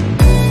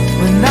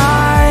 When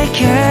I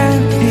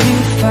can't be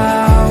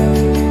found,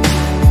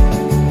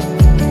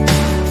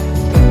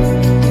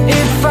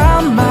 if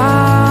I'm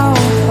out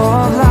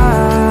of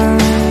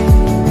line,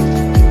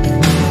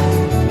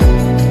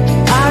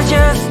 I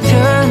just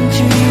turn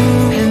to you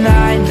and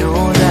I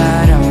know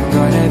that I'm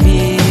gonna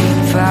be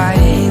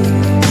fine,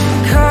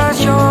 'cause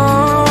you're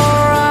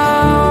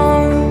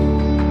around.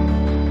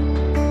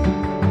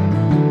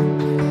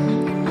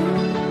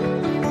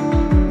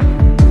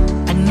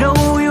 I know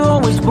you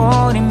always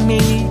wanted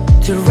me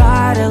to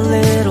write a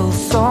little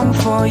song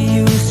for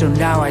you, so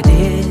now I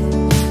did.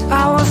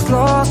 I was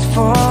lost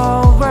for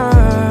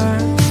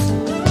words,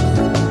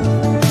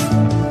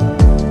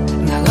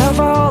 and I love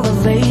all the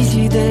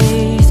lazy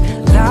days,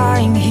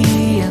 lying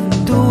here and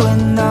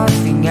doing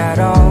nothing at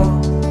all,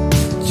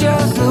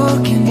 just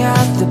looking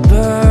at the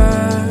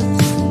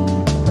birds.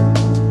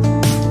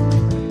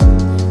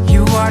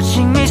 You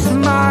watching me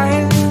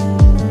smile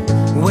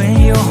when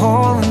you're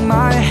holding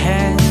my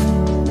hand.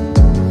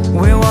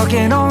 We're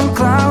walking on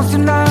clouds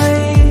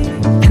tonight,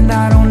 and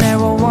I don't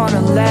ever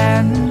wanna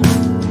land.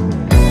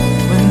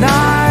 When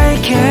I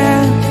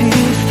can't be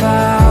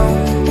found,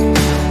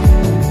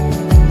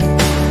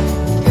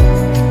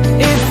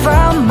 if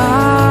I'm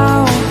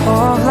out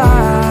of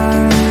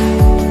line,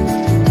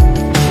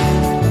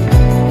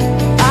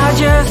 I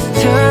just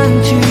turn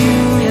to you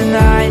and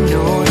I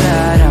know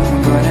that I'm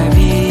gonna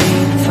be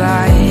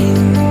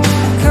fine,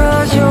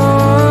 'cause you're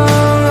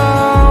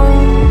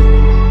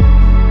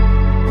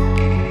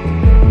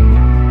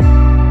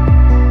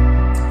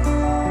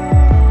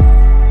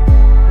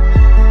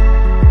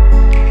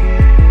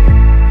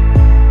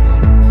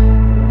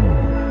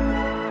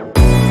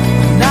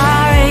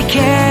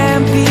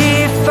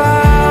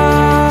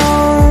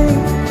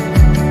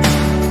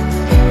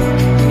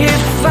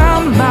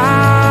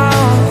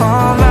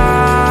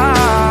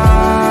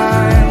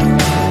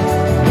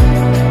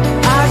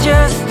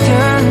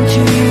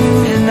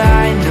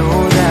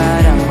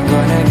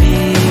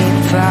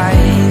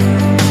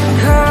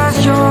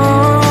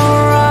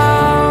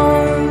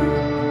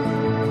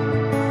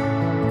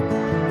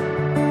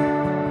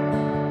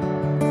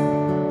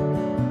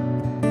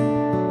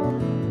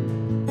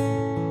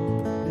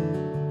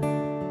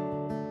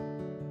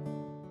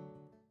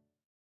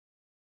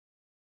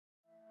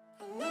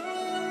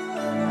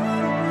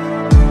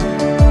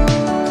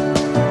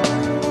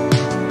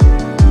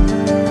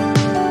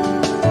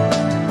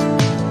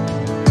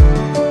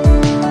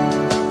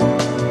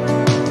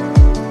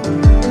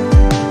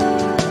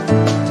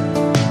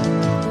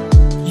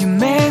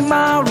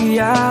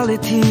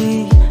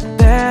reality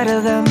better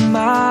than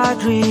my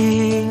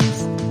dreams,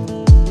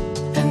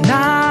 and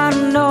I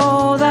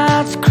know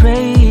that's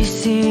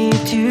crazy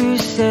to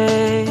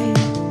say.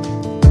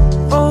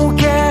 Oh,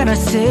 can I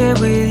sit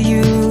with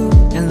you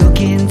and look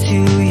into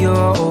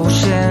your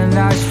ocean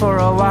eyes for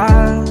a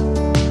while?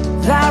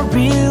 That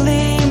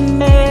really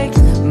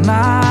makes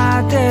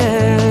my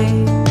day.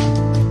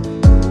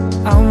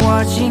 I'm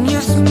watching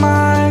you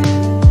smile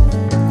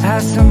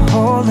as I'm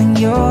holding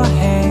your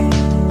hand.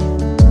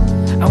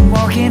 I'm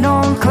walking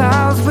on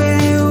clouds with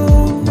you.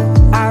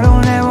 I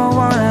don't ever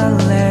wanna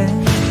let.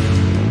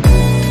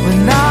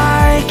 When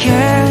I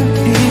can't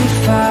be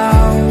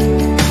found,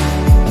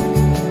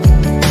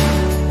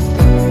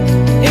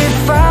 if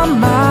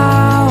I'm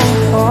out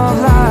of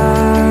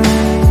line,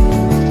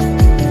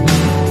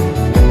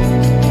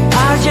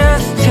 I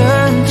just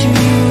turn to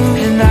you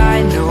and I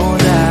know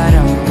that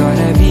I'm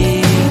gonna be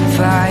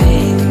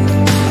fine,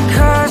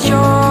 'cause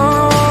you're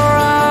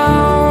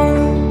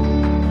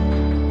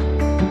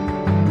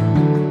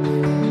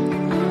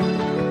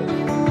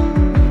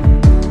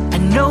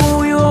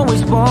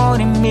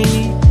wanting me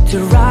to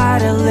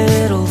write a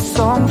little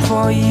song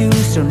for you,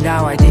 so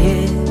now I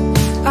did.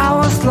 I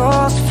was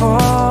lost for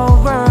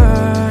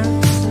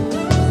words,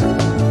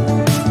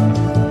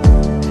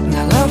 and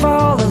I love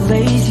all the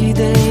lazy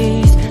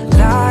days,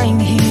 lying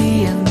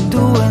here and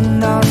doing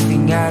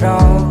nothing at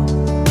all,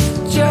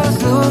 just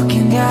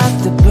looking at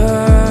the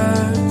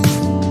birds.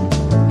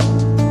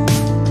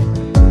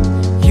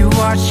 You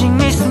watching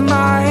me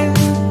smile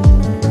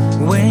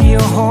when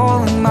you're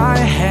holding my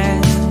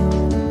hand.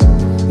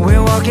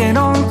 We're walking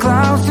on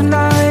clouds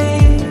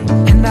tonight,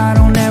 and I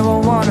don't ever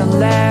wanna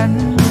land.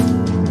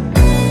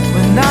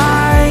 When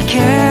I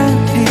can't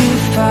be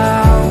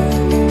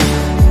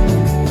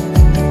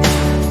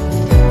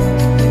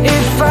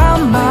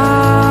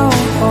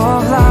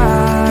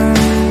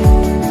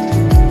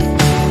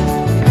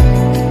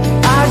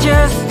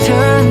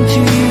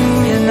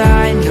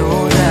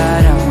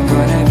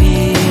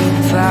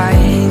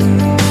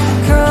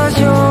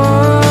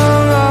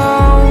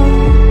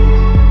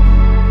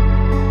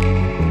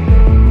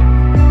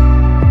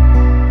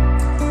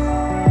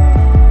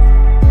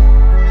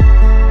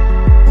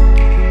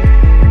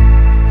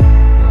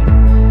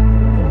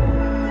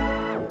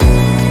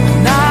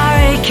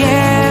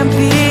can't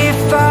be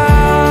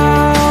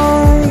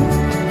found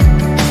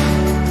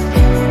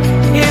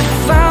if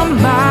I'm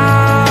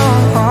out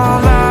of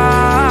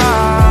line.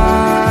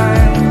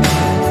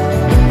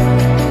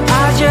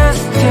 I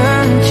just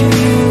turn to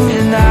you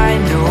and I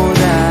know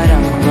that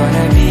I'm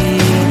gonna be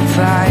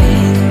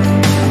fine,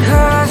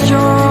 'cause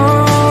you're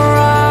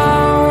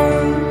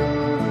around.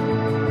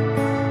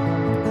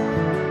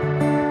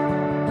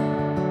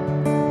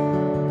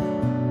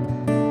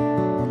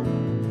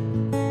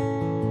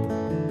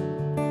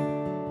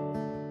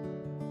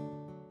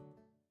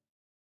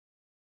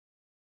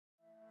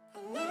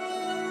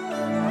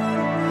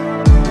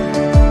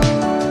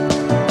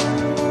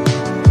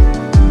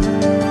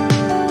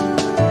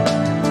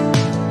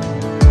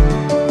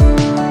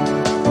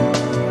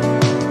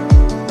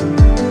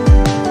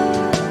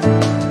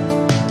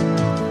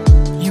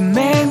 You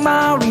make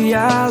my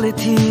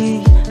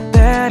reality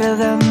better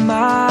than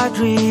my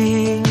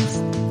dreams,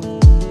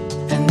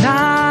 and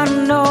I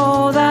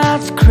know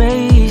that's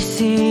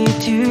crazy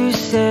to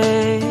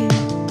say.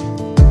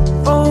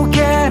 Oh,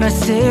 can I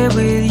sit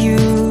with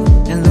you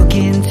and look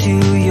into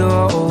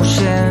your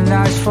ocean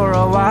eyes for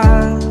a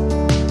while?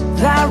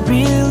 That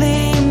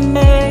really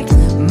makes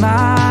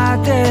my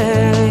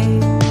day.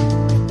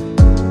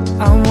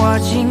 I'm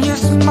watching you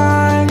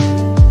smile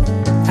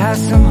as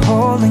I'm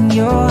holding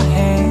your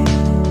hand.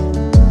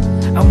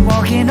 I'm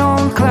walking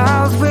on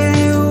clouds with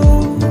you.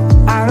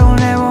 I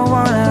don't ever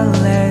wanna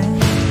let.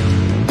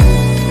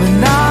 When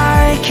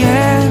I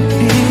can't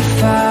be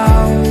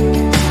found,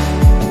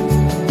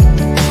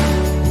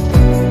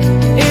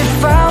 if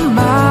I'm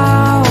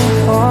out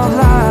of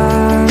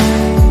line,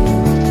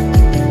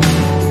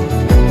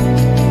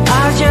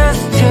 I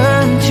just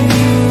turn to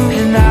you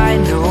and I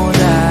know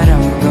that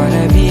I'm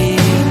gonna be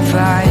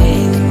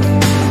fine,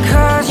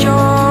 'cause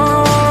you're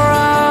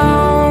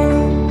around.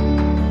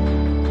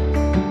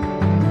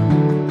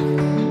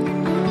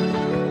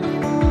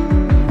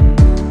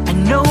 I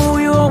know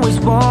you always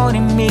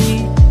wanted me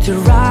to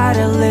write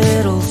a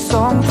little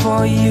song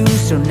for you,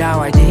 so now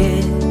I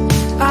did.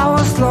 I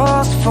was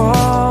lost for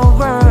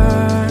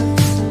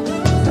words,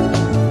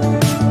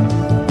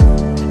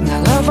 and I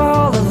love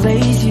all the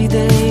lazy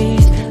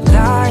days,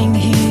 lying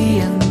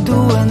here and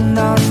doing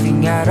nothing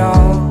at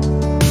all,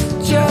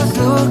 just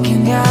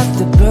looking at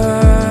the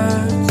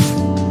birds.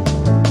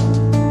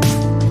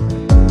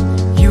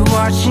 You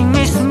watching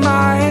me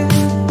smile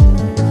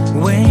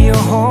when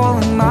you're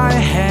holding my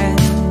hand.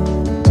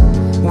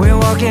 We're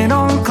walking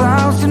on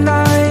clouds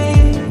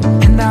tonight,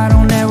 and I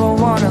don't ever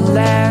wanna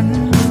land.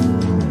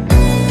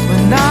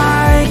 When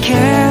I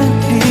can't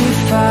be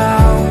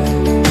found,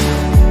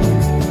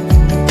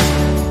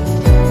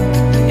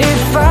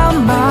 if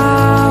I'm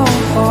out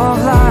of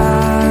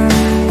line,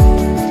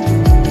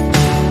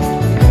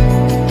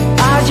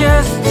 I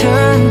just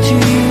turn to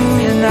you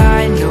and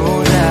I know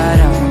that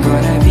I'm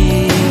gonna be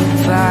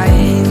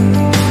fine,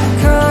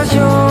 'cause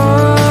you're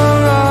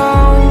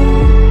around.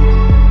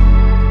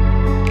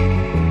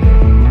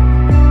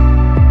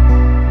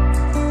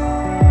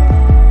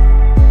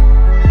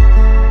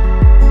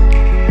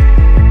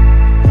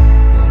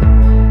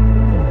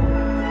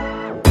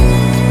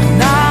 When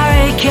I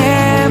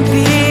can't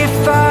be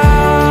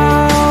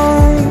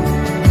found,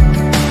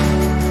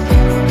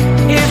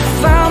 if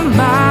I'm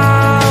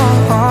out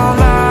of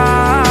line,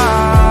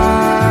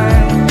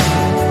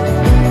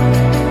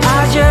 I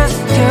just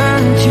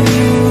turn to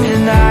you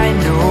and I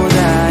know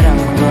that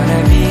I'm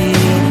gonna be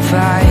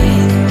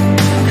fine,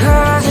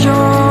 'cause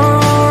you're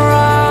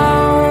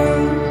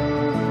around.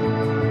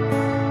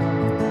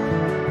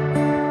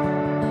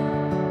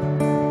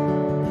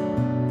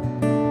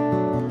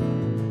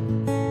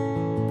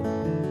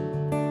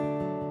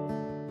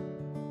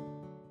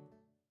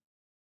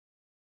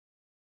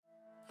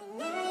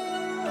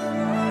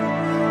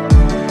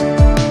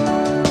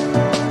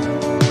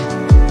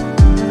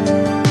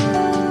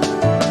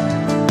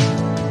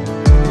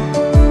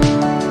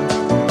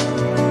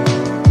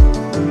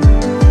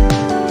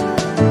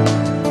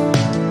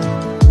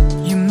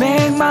 You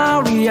make my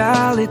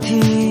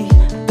reality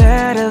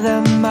better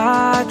than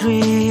my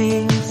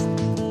dreams,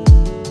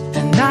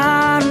 and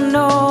I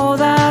know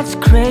that's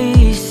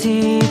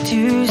crazy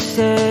to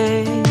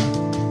say.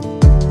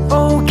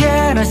 Oh,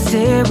 can I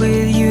sit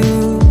with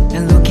you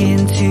and look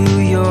into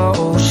your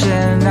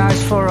ocean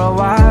eyes for a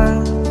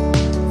while?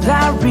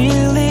 That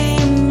really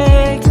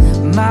makes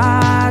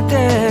my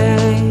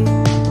day.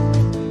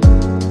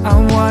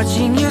 I'm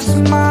watching you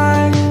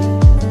smile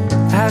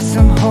as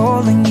I'm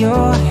holding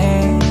your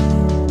hand.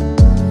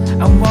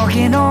 I'm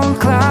walking on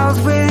clouds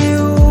with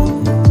you.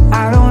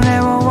 I don't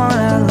ever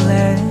wanna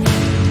let.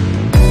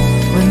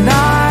 When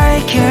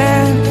I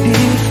can't be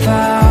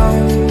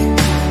found,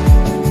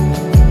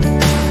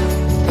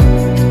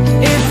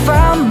 if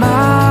I'm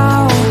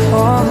out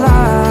of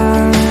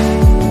line,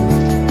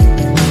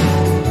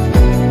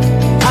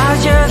 I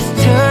just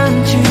turn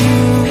to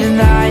you and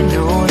I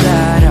know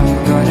that I'm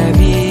gonna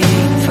be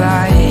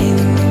fine,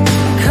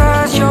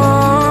 'cause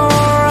you're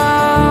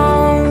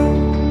around.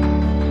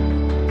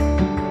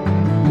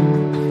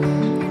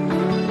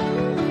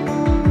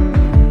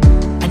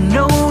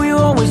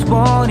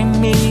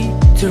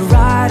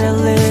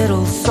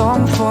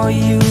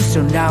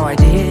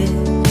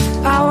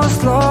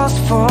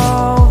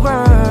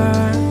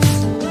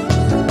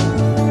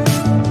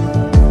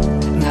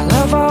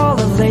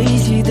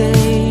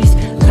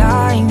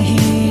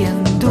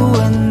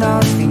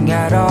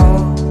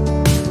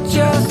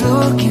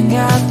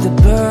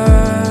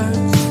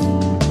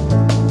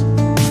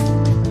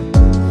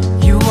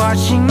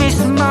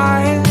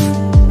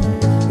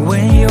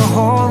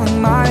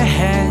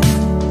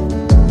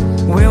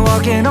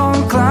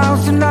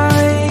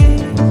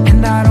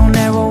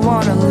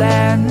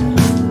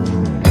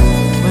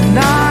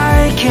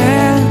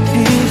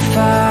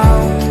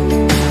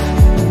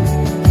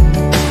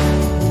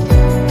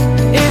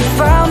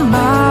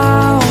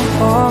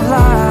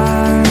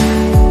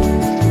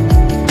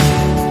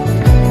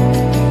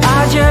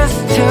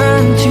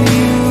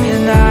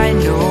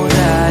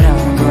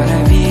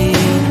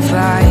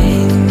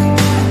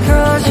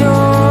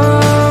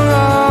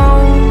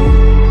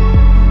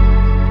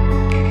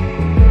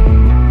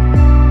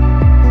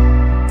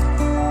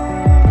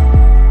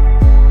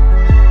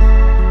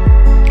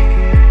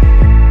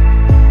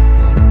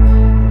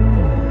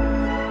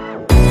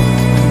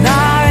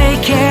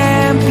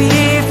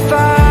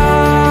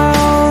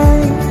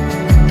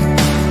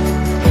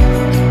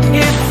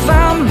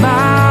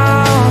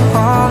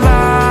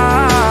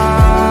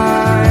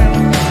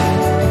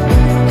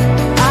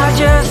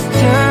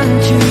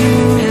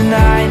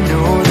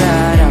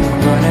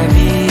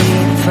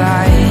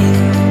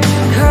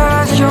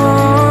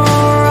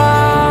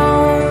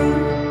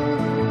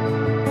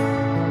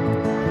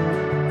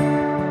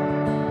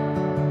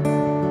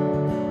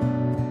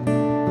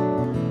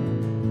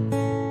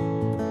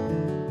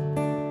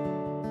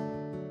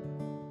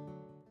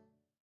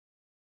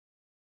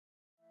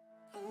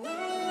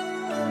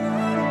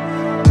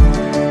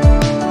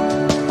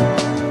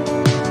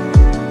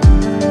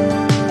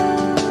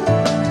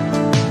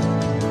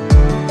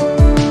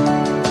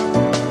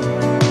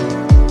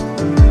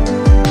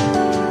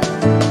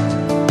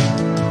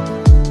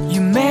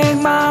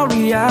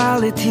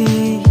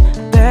 reality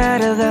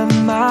better than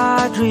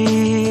my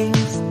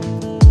dreams.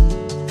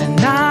 And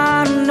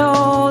I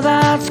know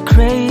that's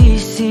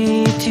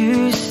crazy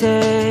to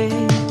say.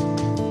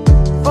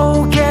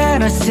 Oh,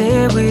 can I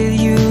sit with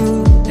you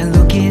and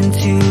look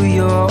into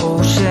your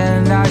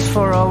ocean eyes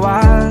for a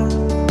while?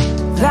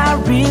 That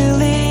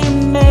really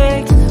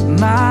makes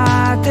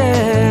my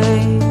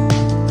day.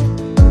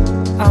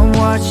 I'm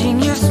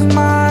watching you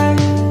smile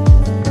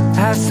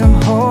as I'm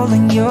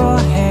holding your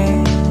hand.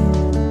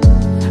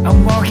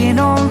 I'm walking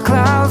on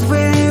clouds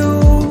with you.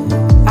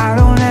 I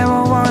don't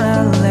ever wanna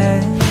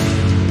let.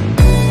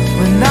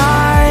 When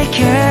I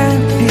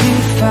can't be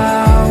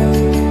found,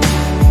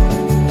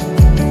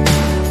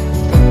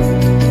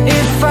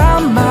 if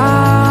I'm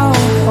out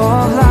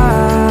of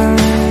line,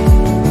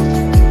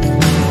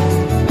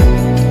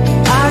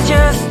 I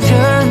just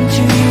turn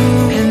to you,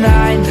 and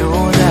I know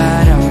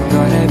that I'm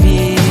gonna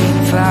be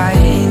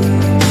fine,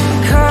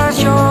 'cause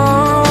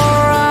you're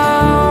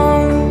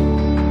around.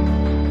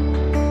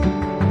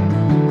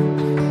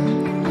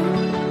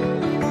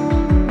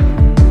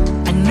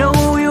 I know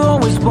you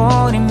always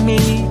wanted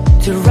me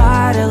to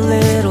write a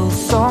little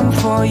song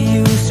for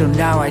you, so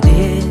now I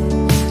did.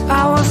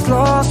 I was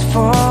lost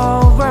for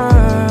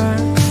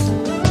words,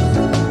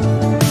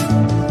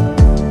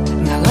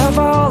 and I love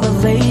all the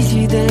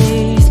lazy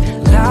days,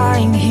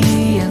 lying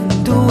here and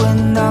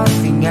doing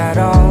nothing at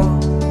all,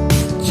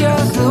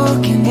 just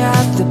looking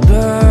at the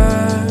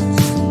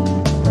birds.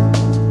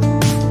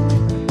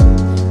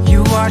 You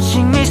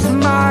watching me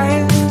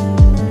smile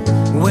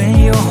when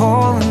you're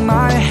holding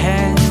my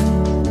hand.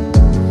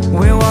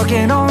 We're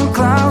walking on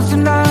clouds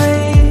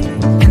tonight,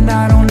 and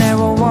I don't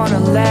ever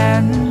wanna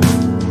land.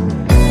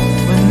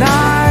 When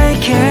I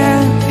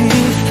can't be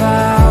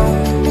found,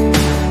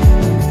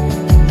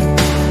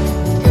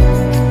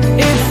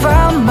 if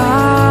I'm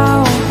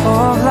out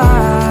of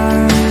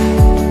line,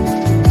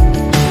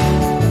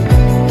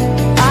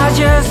 I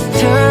just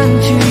turn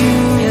to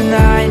you, and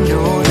I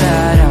know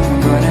that I'm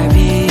gonna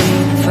be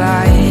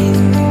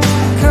fine,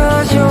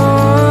 'cause you're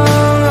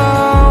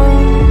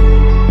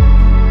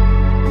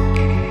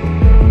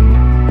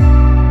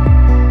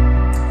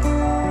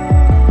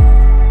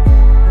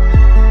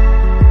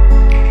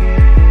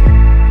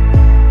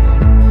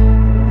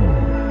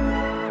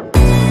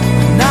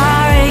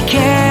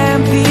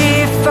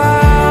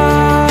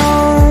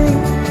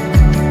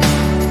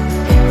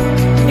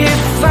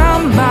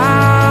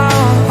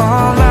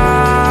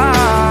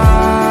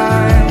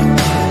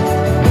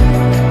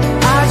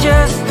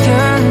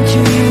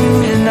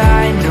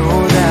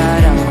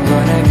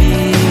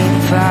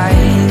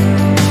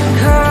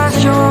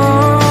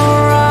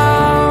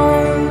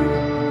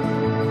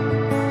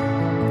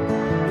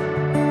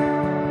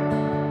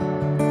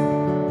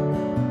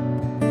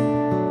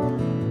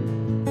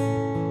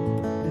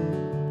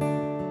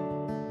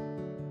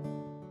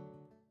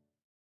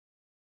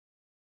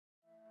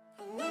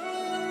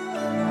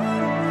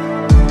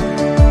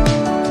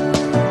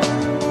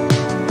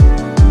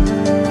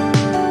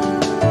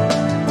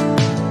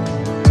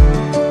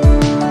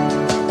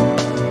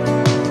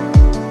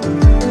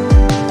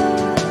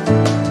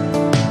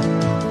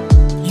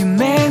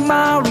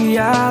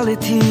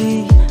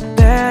reality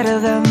better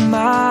than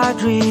my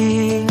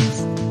dreams.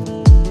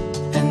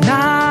 And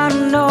I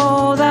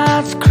know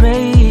that's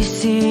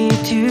crazy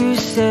to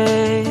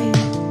say.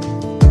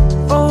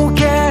 Oh,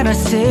 can I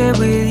sit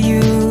with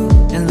you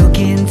and look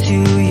into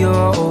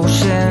your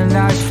ocean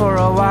eyes for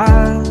a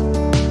while?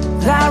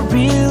 That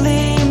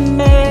really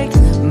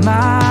makes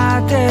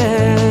my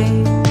day.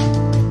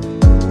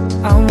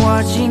 I'm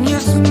watching you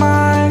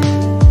smile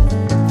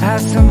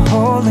as I'm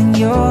holding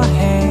your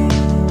hand.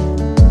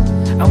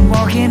 I'm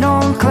walking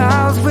on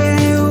clouds with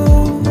you.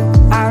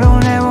 I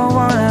don't ever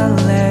wanna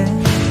let.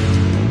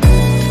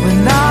 When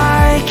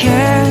I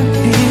can't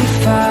be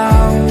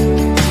found,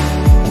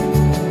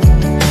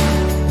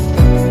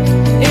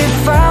 if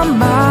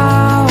I'm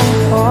out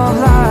of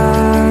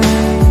line,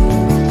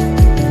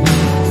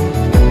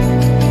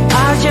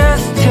 I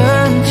just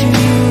turn to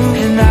you,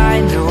 and I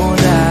know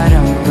that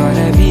I'm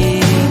gonna be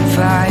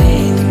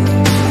fine,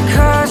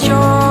 'cause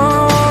you're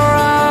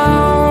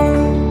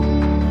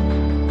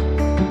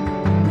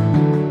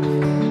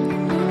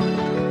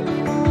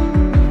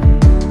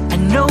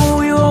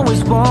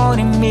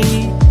wanting me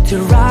to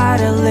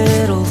write a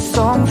little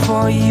song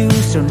for you,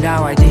 so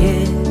now I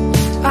did.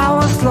 I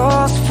was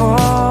lost for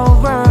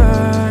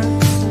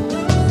words,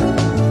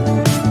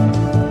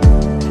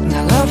 and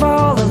I love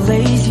all the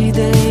lazy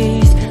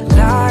days,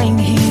 lying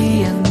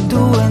here and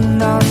doing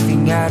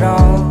nothing at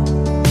all,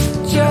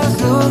 just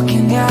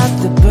looking at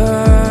the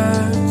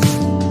birds.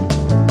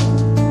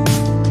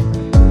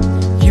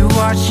 You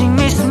watching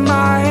me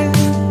smile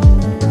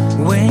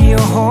when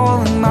you're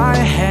holding my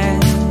hand.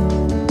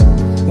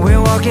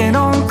 We're walking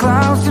on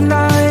clouds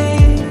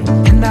tonight,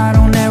 and I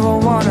don't ever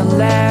wanna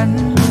land.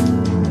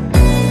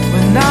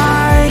 When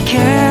I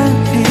can't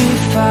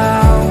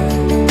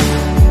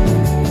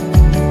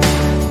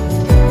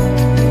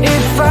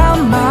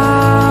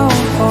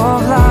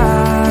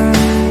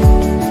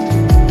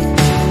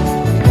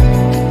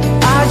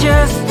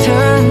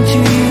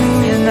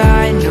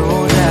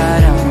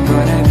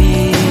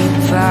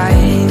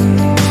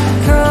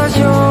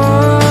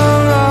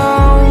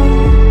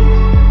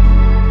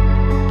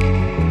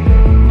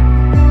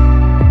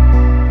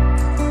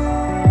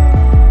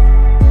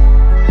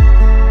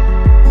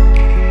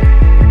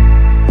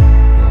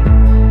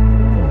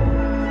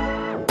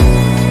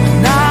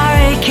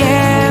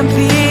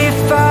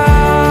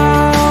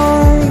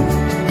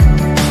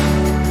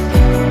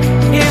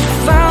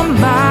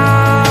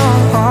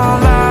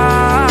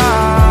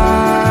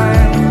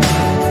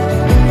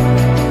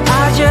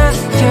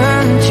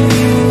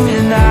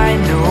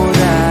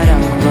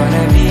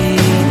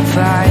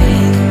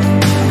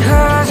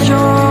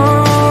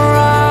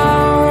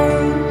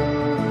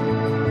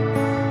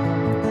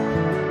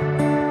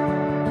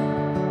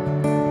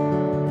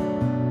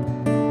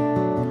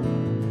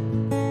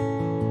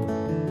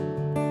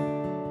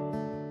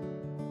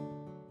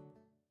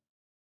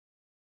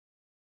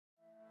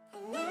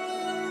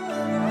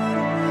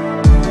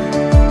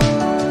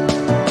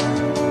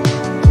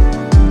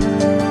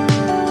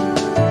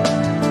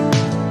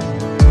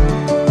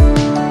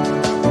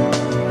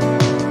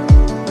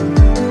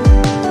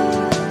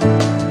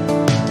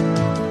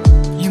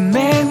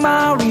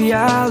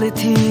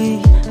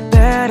reality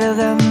better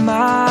than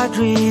my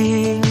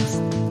dreams.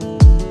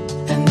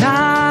 And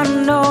I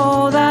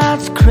know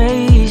that's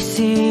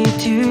crazy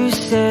to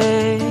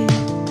say.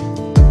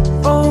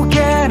 Oh,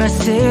 can I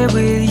sit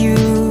with you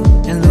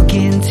and look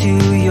into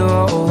your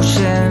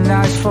ocean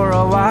eyes for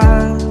a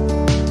while?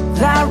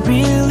 That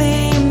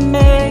really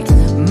makes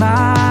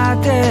my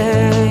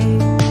day.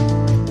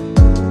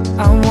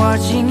 I'm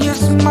watching you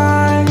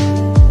smile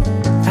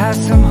as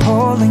I'm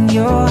holding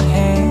your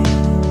hand.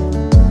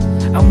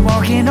 I'm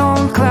walking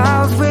on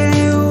clouds with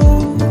you.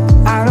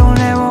 I don't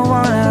ever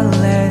wanna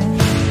let.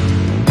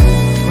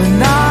 When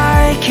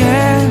I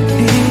can't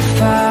be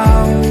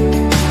found,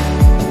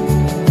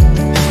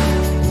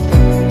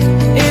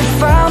 if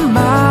I'm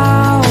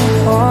out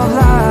of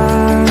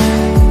line,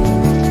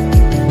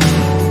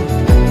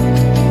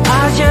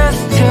 I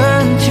just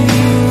turn to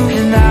you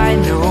and I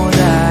know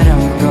that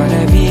I'm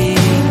gonna be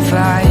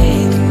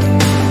fine,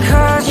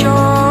 'cause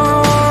you're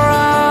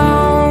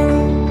around.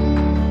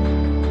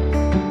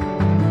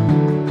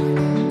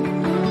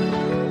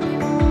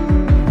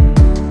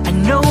 I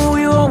know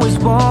you always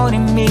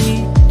wanted me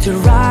to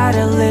write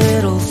a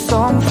little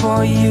song for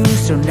you,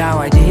 so now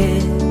I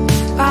did.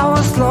 I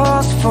was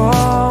lost for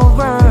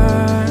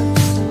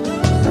words,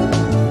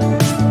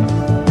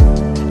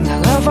 and I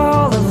love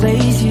all the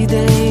lazy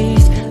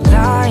days,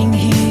 lying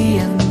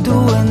here and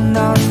doing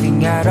nothing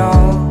at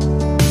all,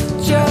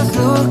 just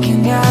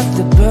looking at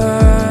the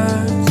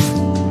birds.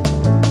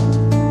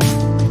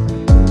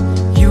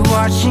 You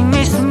watching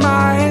me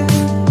smile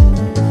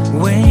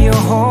when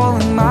you're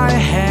holding my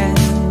hand.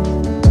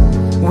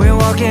 We're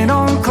walking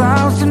on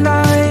clouds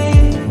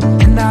tonight,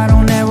 and I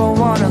don't ever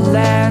wanna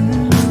land.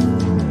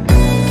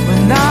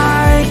 When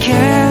I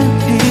can't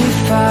be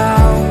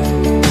found,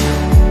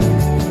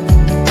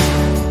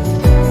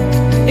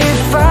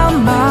 if I'm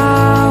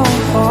out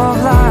of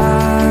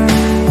line,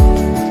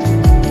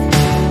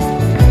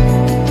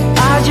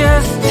 I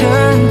just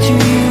turn to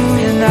you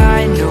and I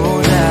know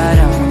that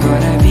I'm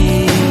gonna be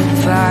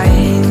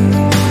fine,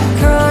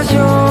 'cause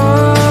you're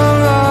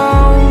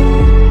around.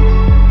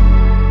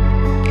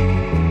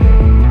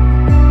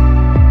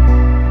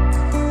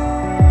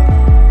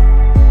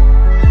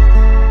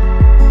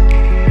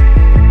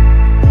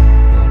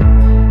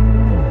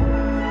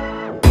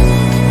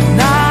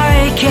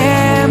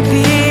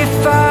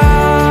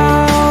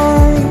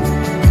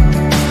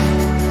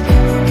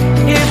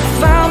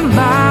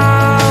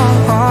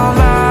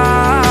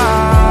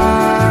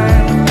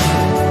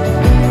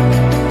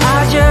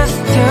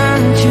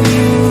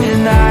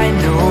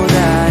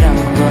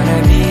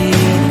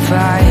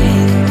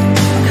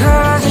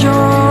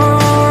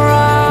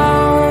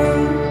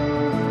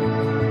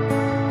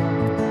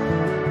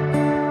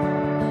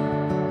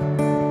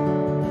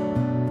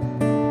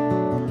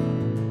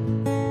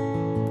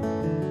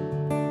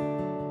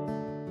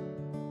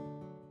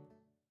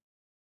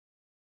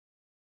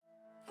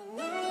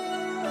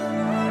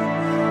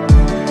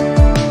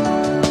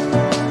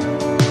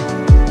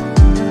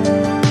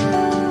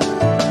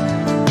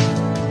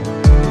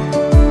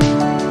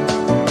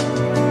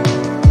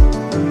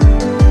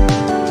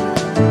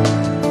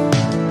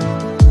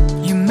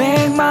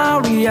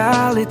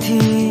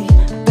 Reality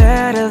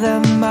better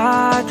than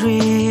my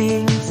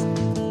dreams,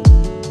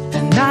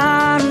 and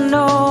I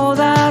know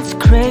that's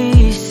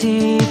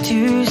crazy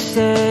to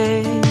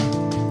say.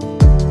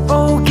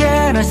 Oh,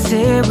 can I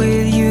sit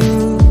with you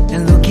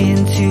and look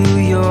into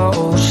your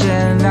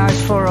ocean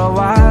eyes for a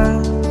while?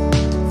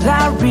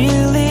 That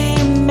really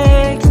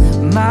makes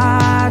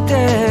my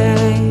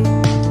day.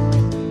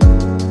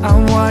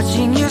 I'm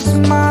watching you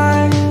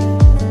smile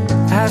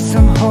as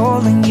I'm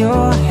holding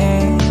your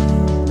hand.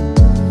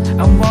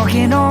 I'm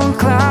walking on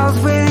clouds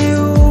with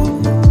you.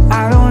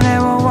 I don't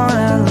ever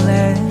wanna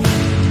let.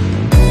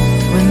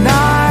 When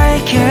I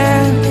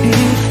can't be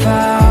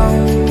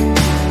found,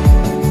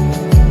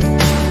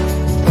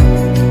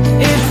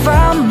 if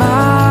I'm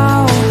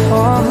out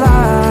of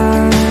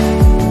line,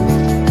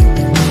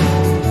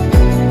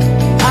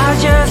 I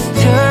just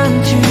turn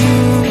to you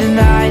and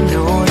I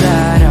know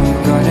that I'm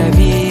gonna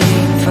be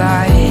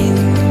fine,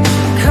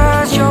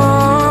 'cause you're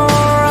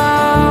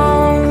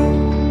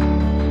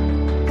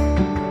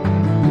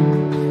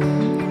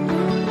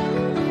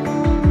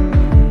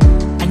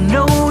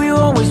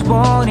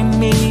wanting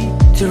me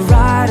to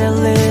write a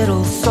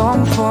little song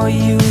for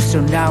you, so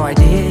now I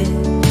did.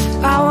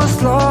 I was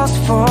lost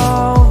for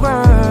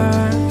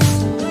words,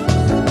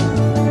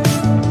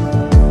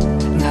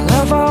 and I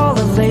love all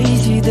the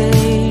lazy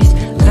days,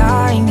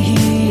 lying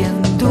here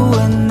and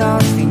doing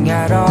nothing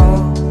at all,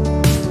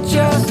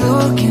 just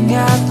looking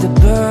at the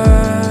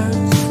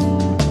birds.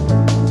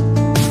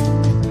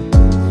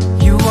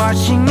 You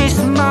watching me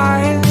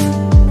smile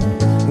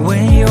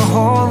when you're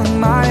holding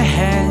my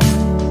hand.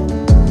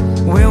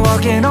 We're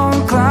walking on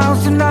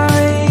clouds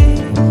tonight,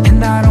 and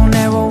I don't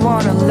ever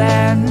wanna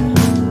land.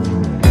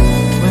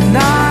 When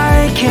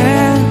I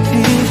can't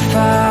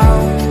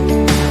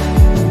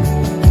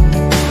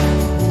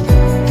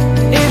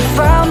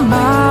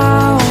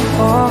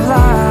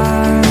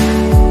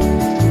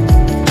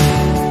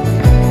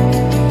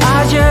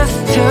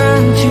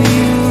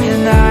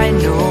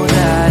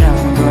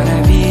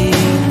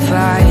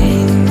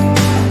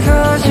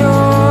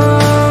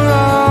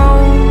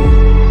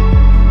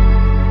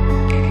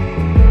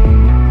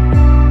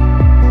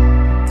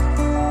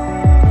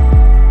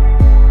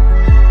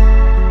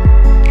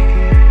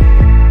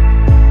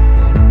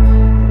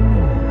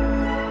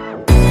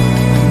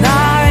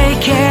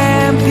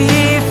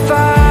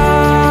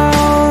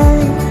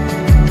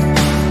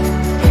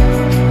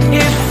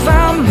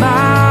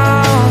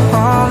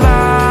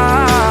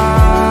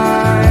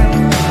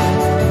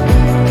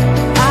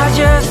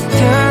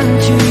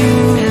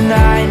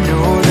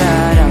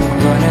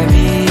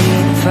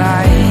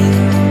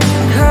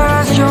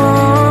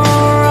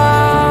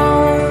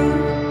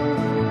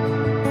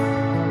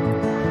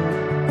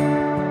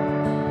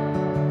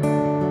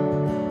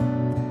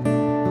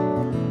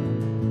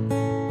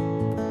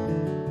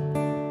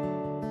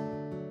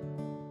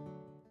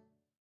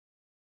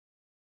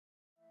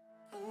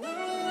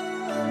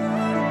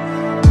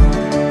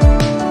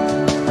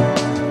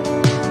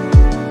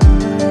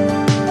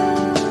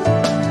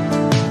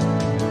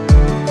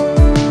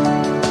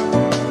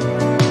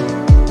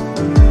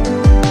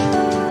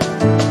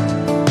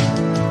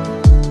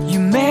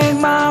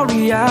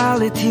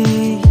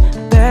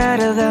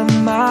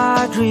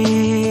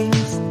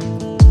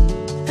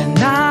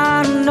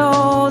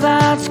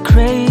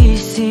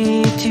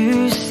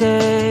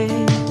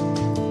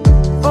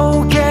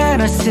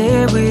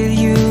sit with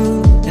you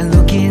and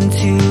look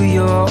into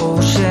your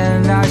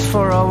ocean eyes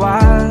for a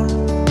while.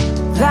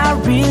 That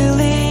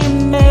really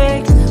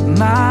makes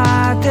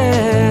my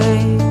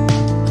day.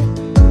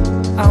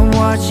 I'm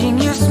watching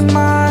you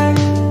smile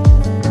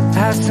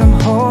as I'm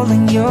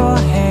holding your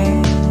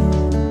hand.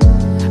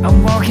 I'm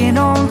walking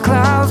on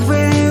clouds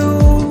with you.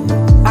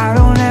 I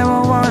don't ever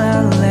wanna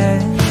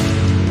let.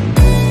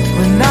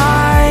 When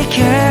I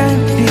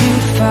can't be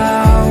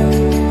found,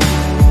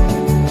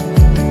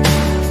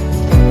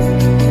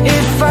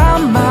 if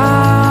I'm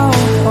out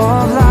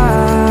of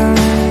line,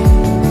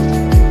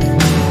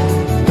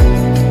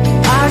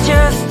 I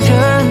just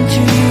turn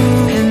to you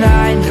and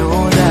I know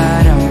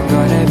that I'm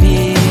gonna be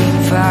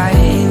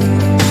fine,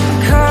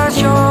 'cause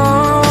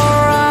you're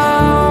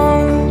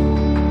around.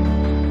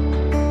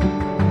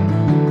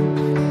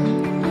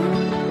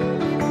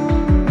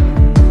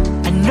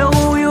 I know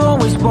you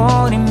always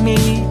wanted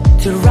me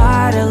to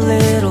write a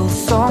little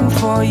song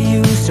for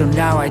you, so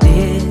now I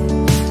did.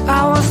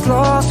 I was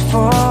lost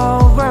for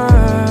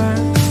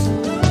words,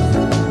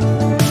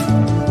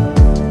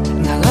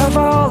 and I love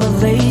all the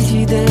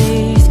lazy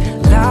days,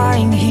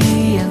 lying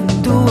here and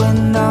doing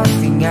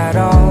nothing at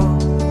all,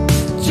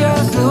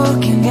 just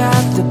looking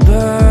at the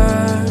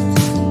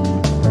birds.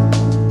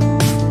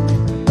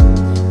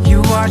 You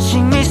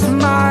watching me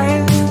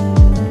smile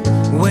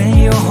when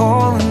you're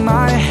holding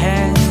my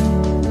hand.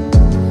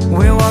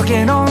 We're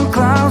walking on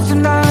clouds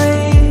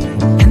tonight,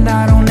 and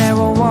I don't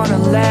ever wanna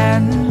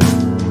land.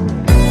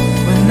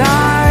 When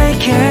I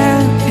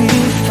can't be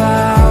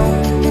found,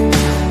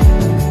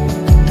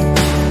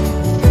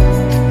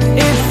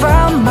 if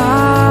I'm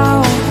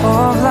out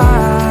of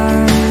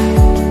line,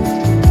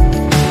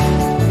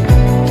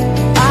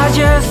 I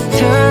just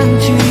turn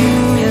to you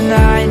and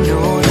I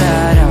know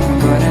that I'm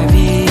gonna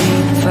be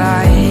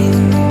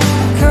fine,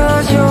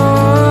 'cause you're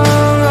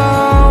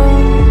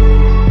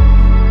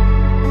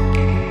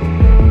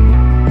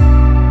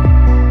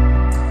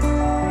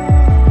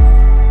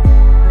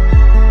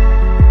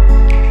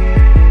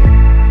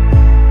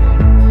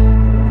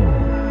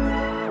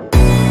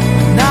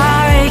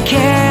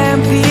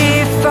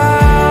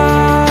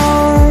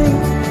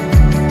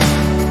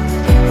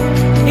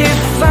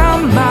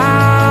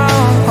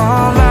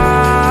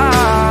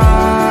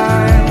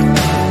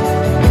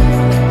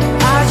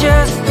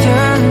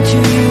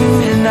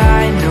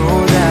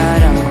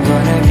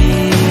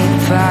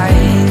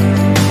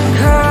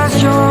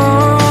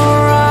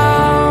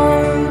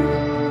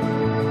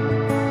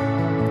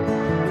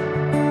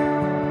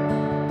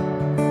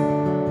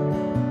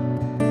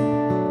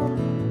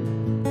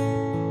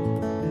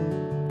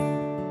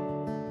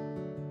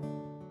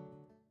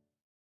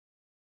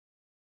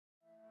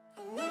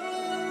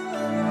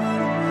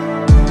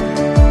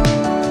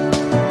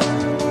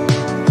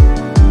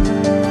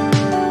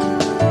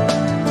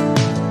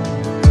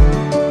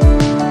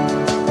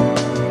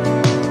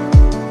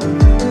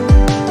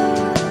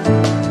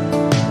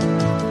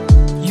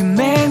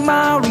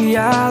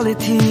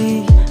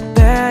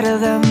better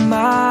than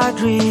my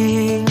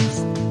dreams,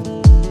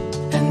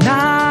 and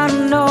I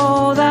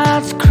know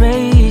that's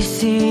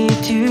crazy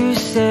to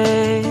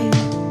say.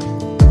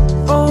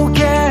 Oh,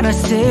 can I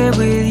sit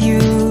with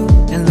you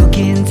and look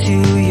into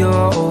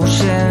your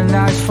ocean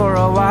eyes for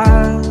a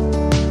while?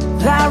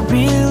 That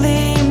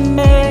really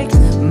makes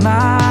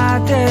my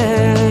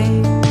day.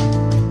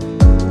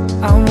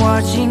 I'm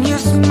watching you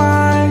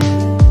smile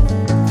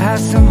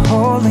as I'm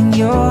holding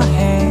your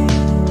hand.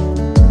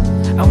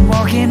 I'm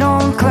walking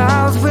on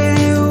clouds with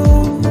you.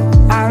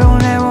 I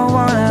don't ever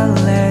wanna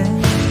let.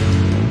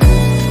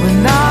 When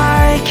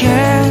I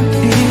can't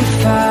be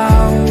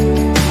found,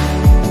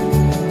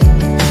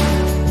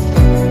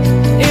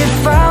 if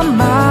I'm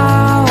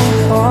out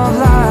of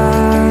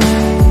line,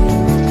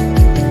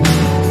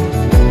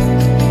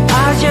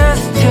 I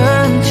just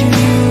turn to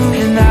you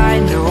and I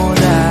know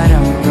that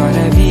I'm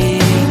gonna be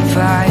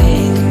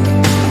fine,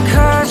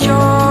 'cause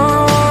you're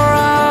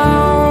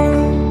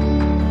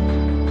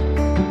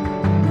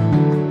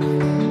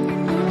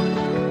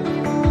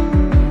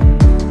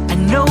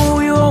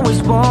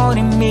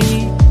wanting me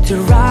to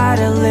write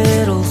a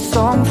little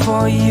song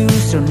for you,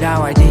 so now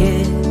I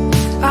did.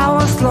 I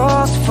was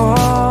lost for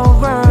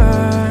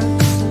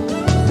words,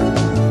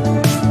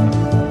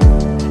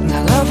 and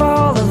I love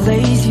all the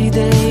lazy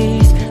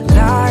days,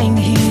 lying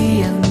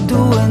here and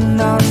doing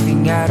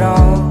nothing at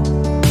all,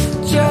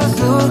 just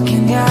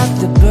looking at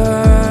the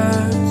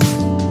birds.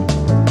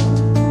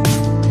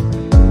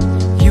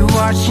 You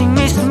watching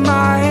me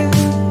smile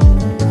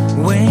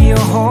when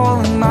you're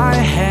holding my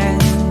hand.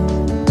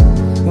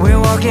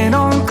 We're walking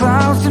on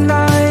clouds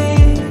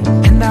tonight,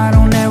 and I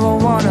don't ever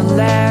wanna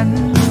land.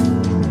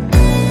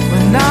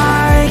 When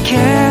I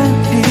can't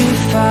be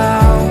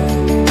found,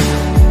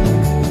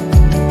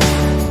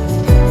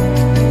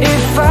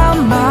 if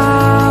I'm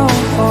out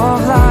of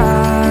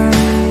line,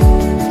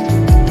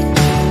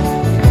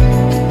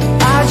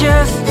 I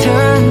just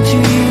turn to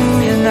you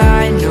and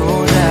I know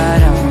that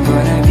I'm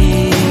gonna be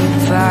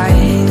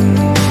fine,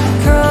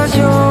 'cause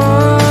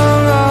you're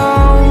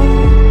around.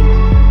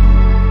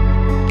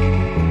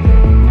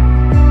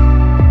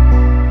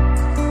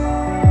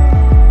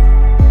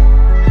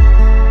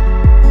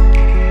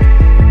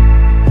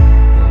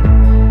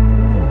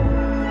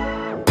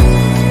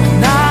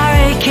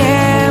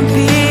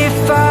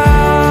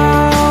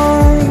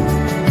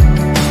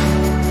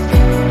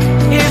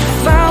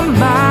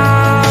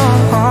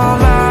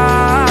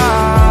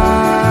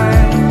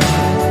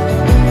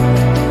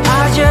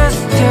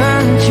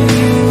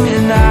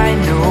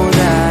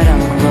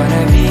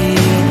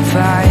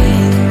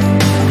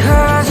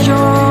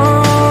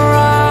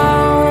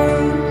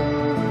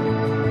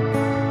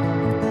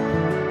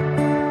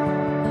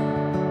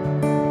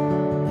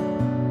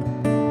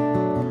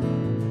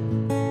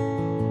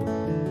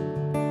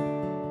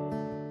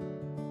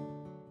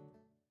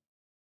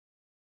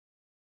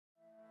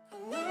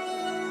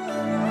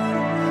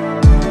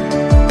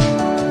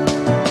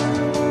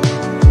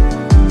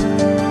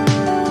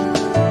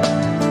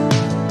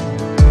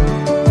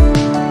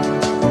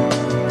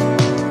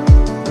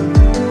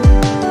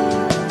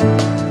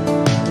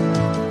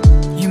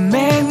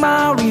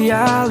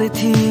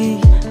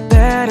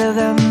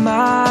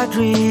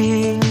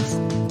 dreams.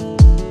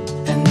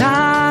 And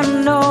I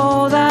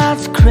know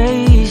that's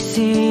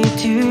crazy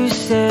to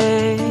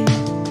say.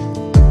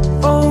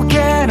 Oh,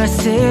 can I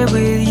sit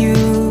with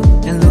you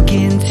and look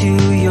into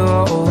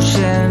your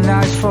ocean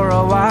eyes for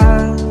a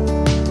while?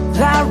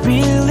 That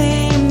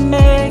really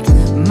makes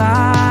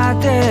my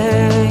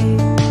day.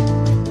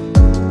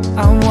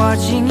 I'm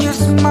watching you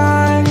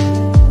smile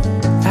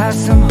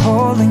as I'm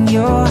holding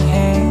your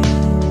hand.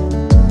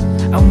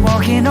 I'm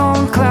walking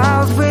on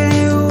clouds with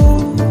you.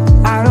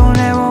 I don't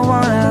ever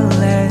wanna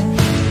let.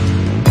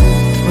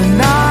 When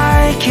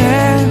I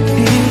can't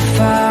be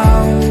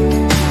found,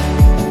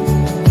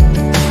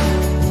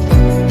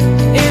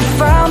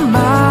 if I'm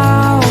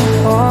out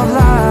of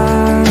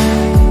line,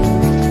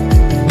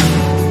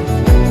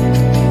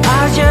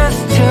 I just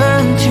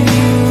turn to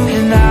you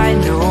and I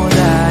know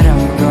that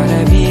I'm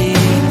gonna be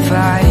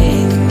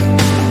fine,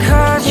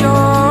 'cause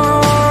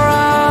you're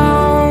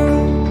around.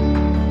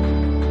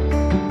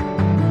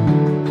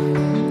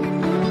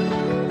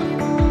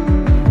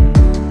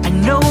 I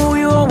know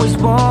you always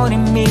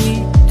wanted me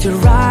to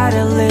write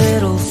a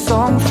little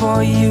song for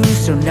you,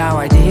 so now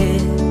I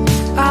did.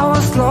 I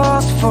was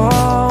lost for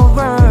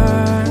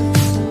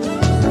words,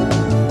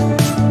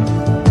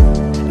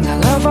 and I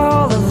love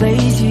all the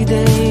lazy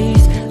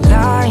days,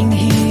 lying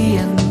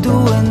here and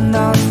doing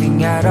nothing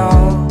at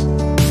all,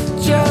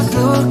 just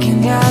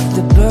looking at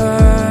the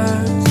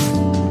birds.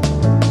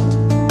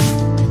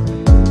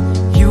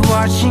 You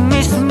watching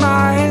me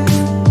smile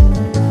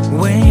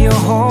when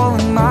you're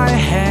holding my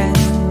hand.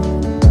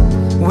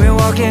 We're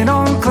walking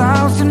on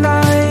clouds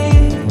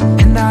tonight,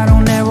 and I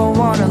don't ever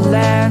wanna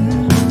land.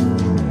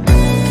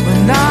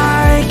 When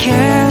I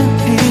can't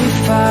be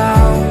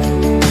found,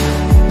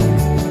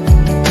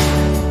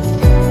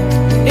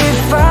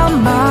 if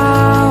I'm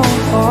out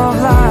of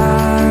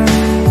line,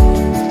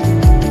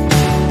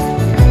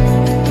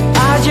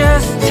 I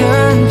just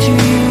turn to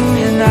you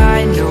and I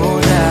know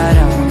that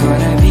I'm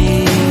gonna be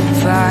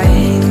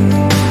fine,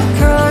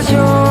 'cause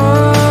you're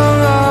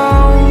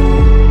around.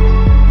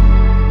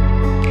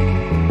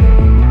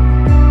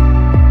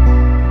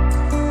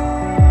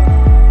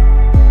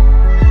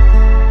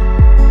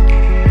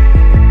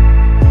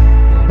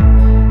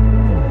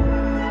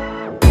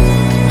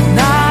 When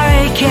I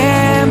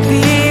can't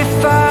be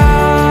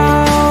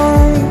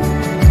found,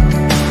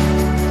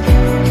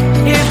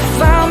 if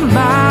I'm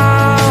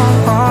out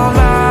of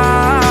line,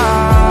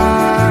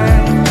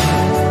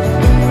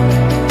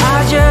 I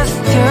just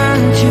turn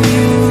to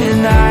you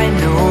and I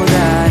know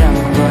that I'm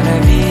gonna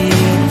be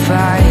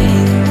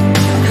fine,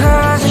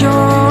 'cause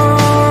you're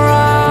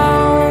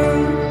around.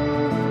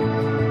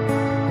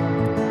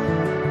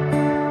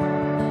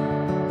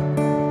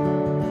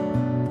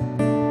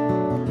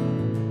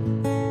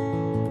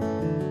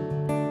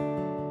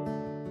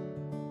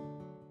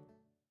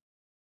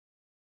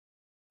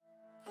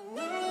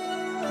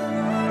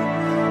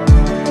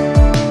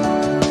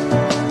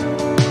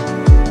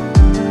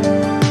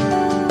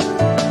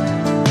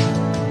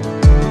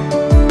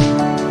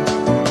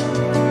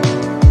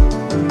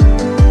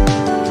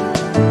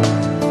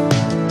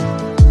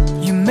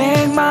 You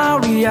make my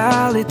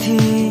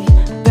reality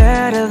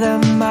better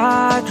than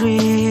my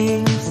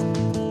dreams.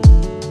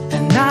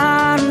 And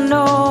I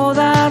know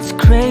that's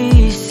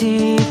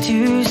crazy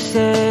to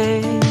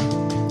say.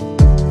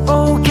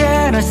 Oh,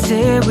 can I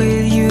sit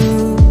with you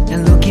and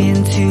look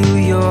into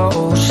your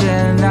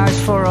ocean eyes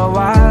for a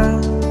while?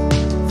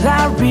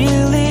 That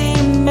really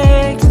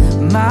makes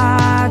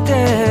my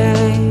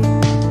day.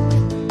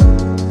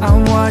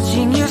 I'm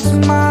watching you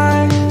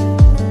smile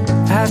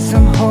as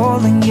I'm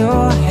holding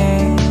your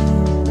hand.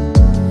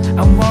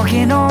 I'm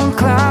walking on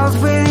clouds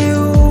with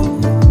you.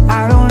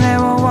 I don't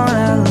ever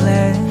wanna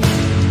let.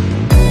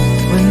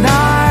 When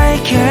I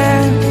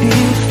can't be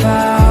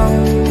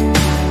found,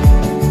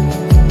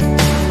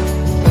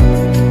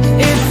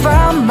 if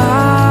I'm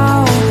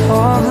out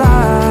of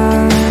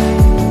line,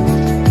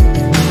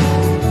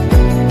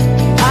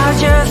 I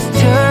just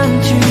turn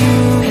to you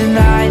and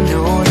I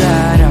know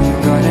that I'm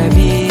gonna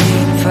be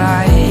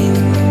fine,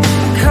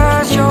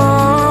 'cause you're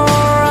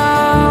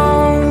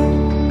around.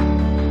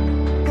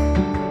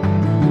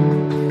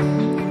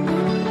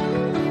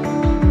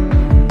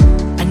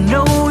 I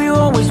know you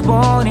always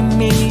wanted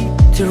me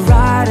to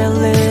write a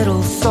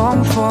little song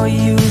for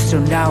you, so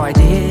now I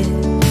did.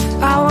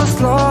 I was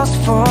lost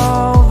for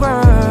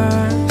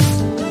words,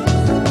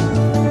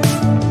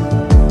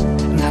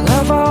 and I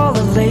love all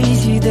the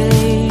lazy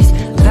days,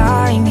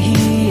 lying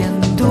here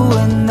and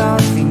doing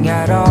nothing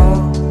at all,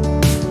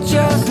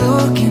 just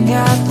looking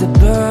at the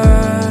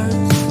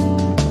birds.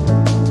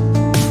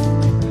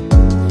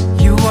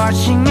 You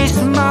watching me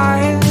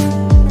smile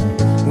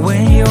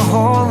when you're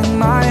holding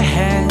my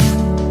hand.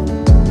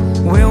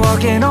 We're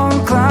walking on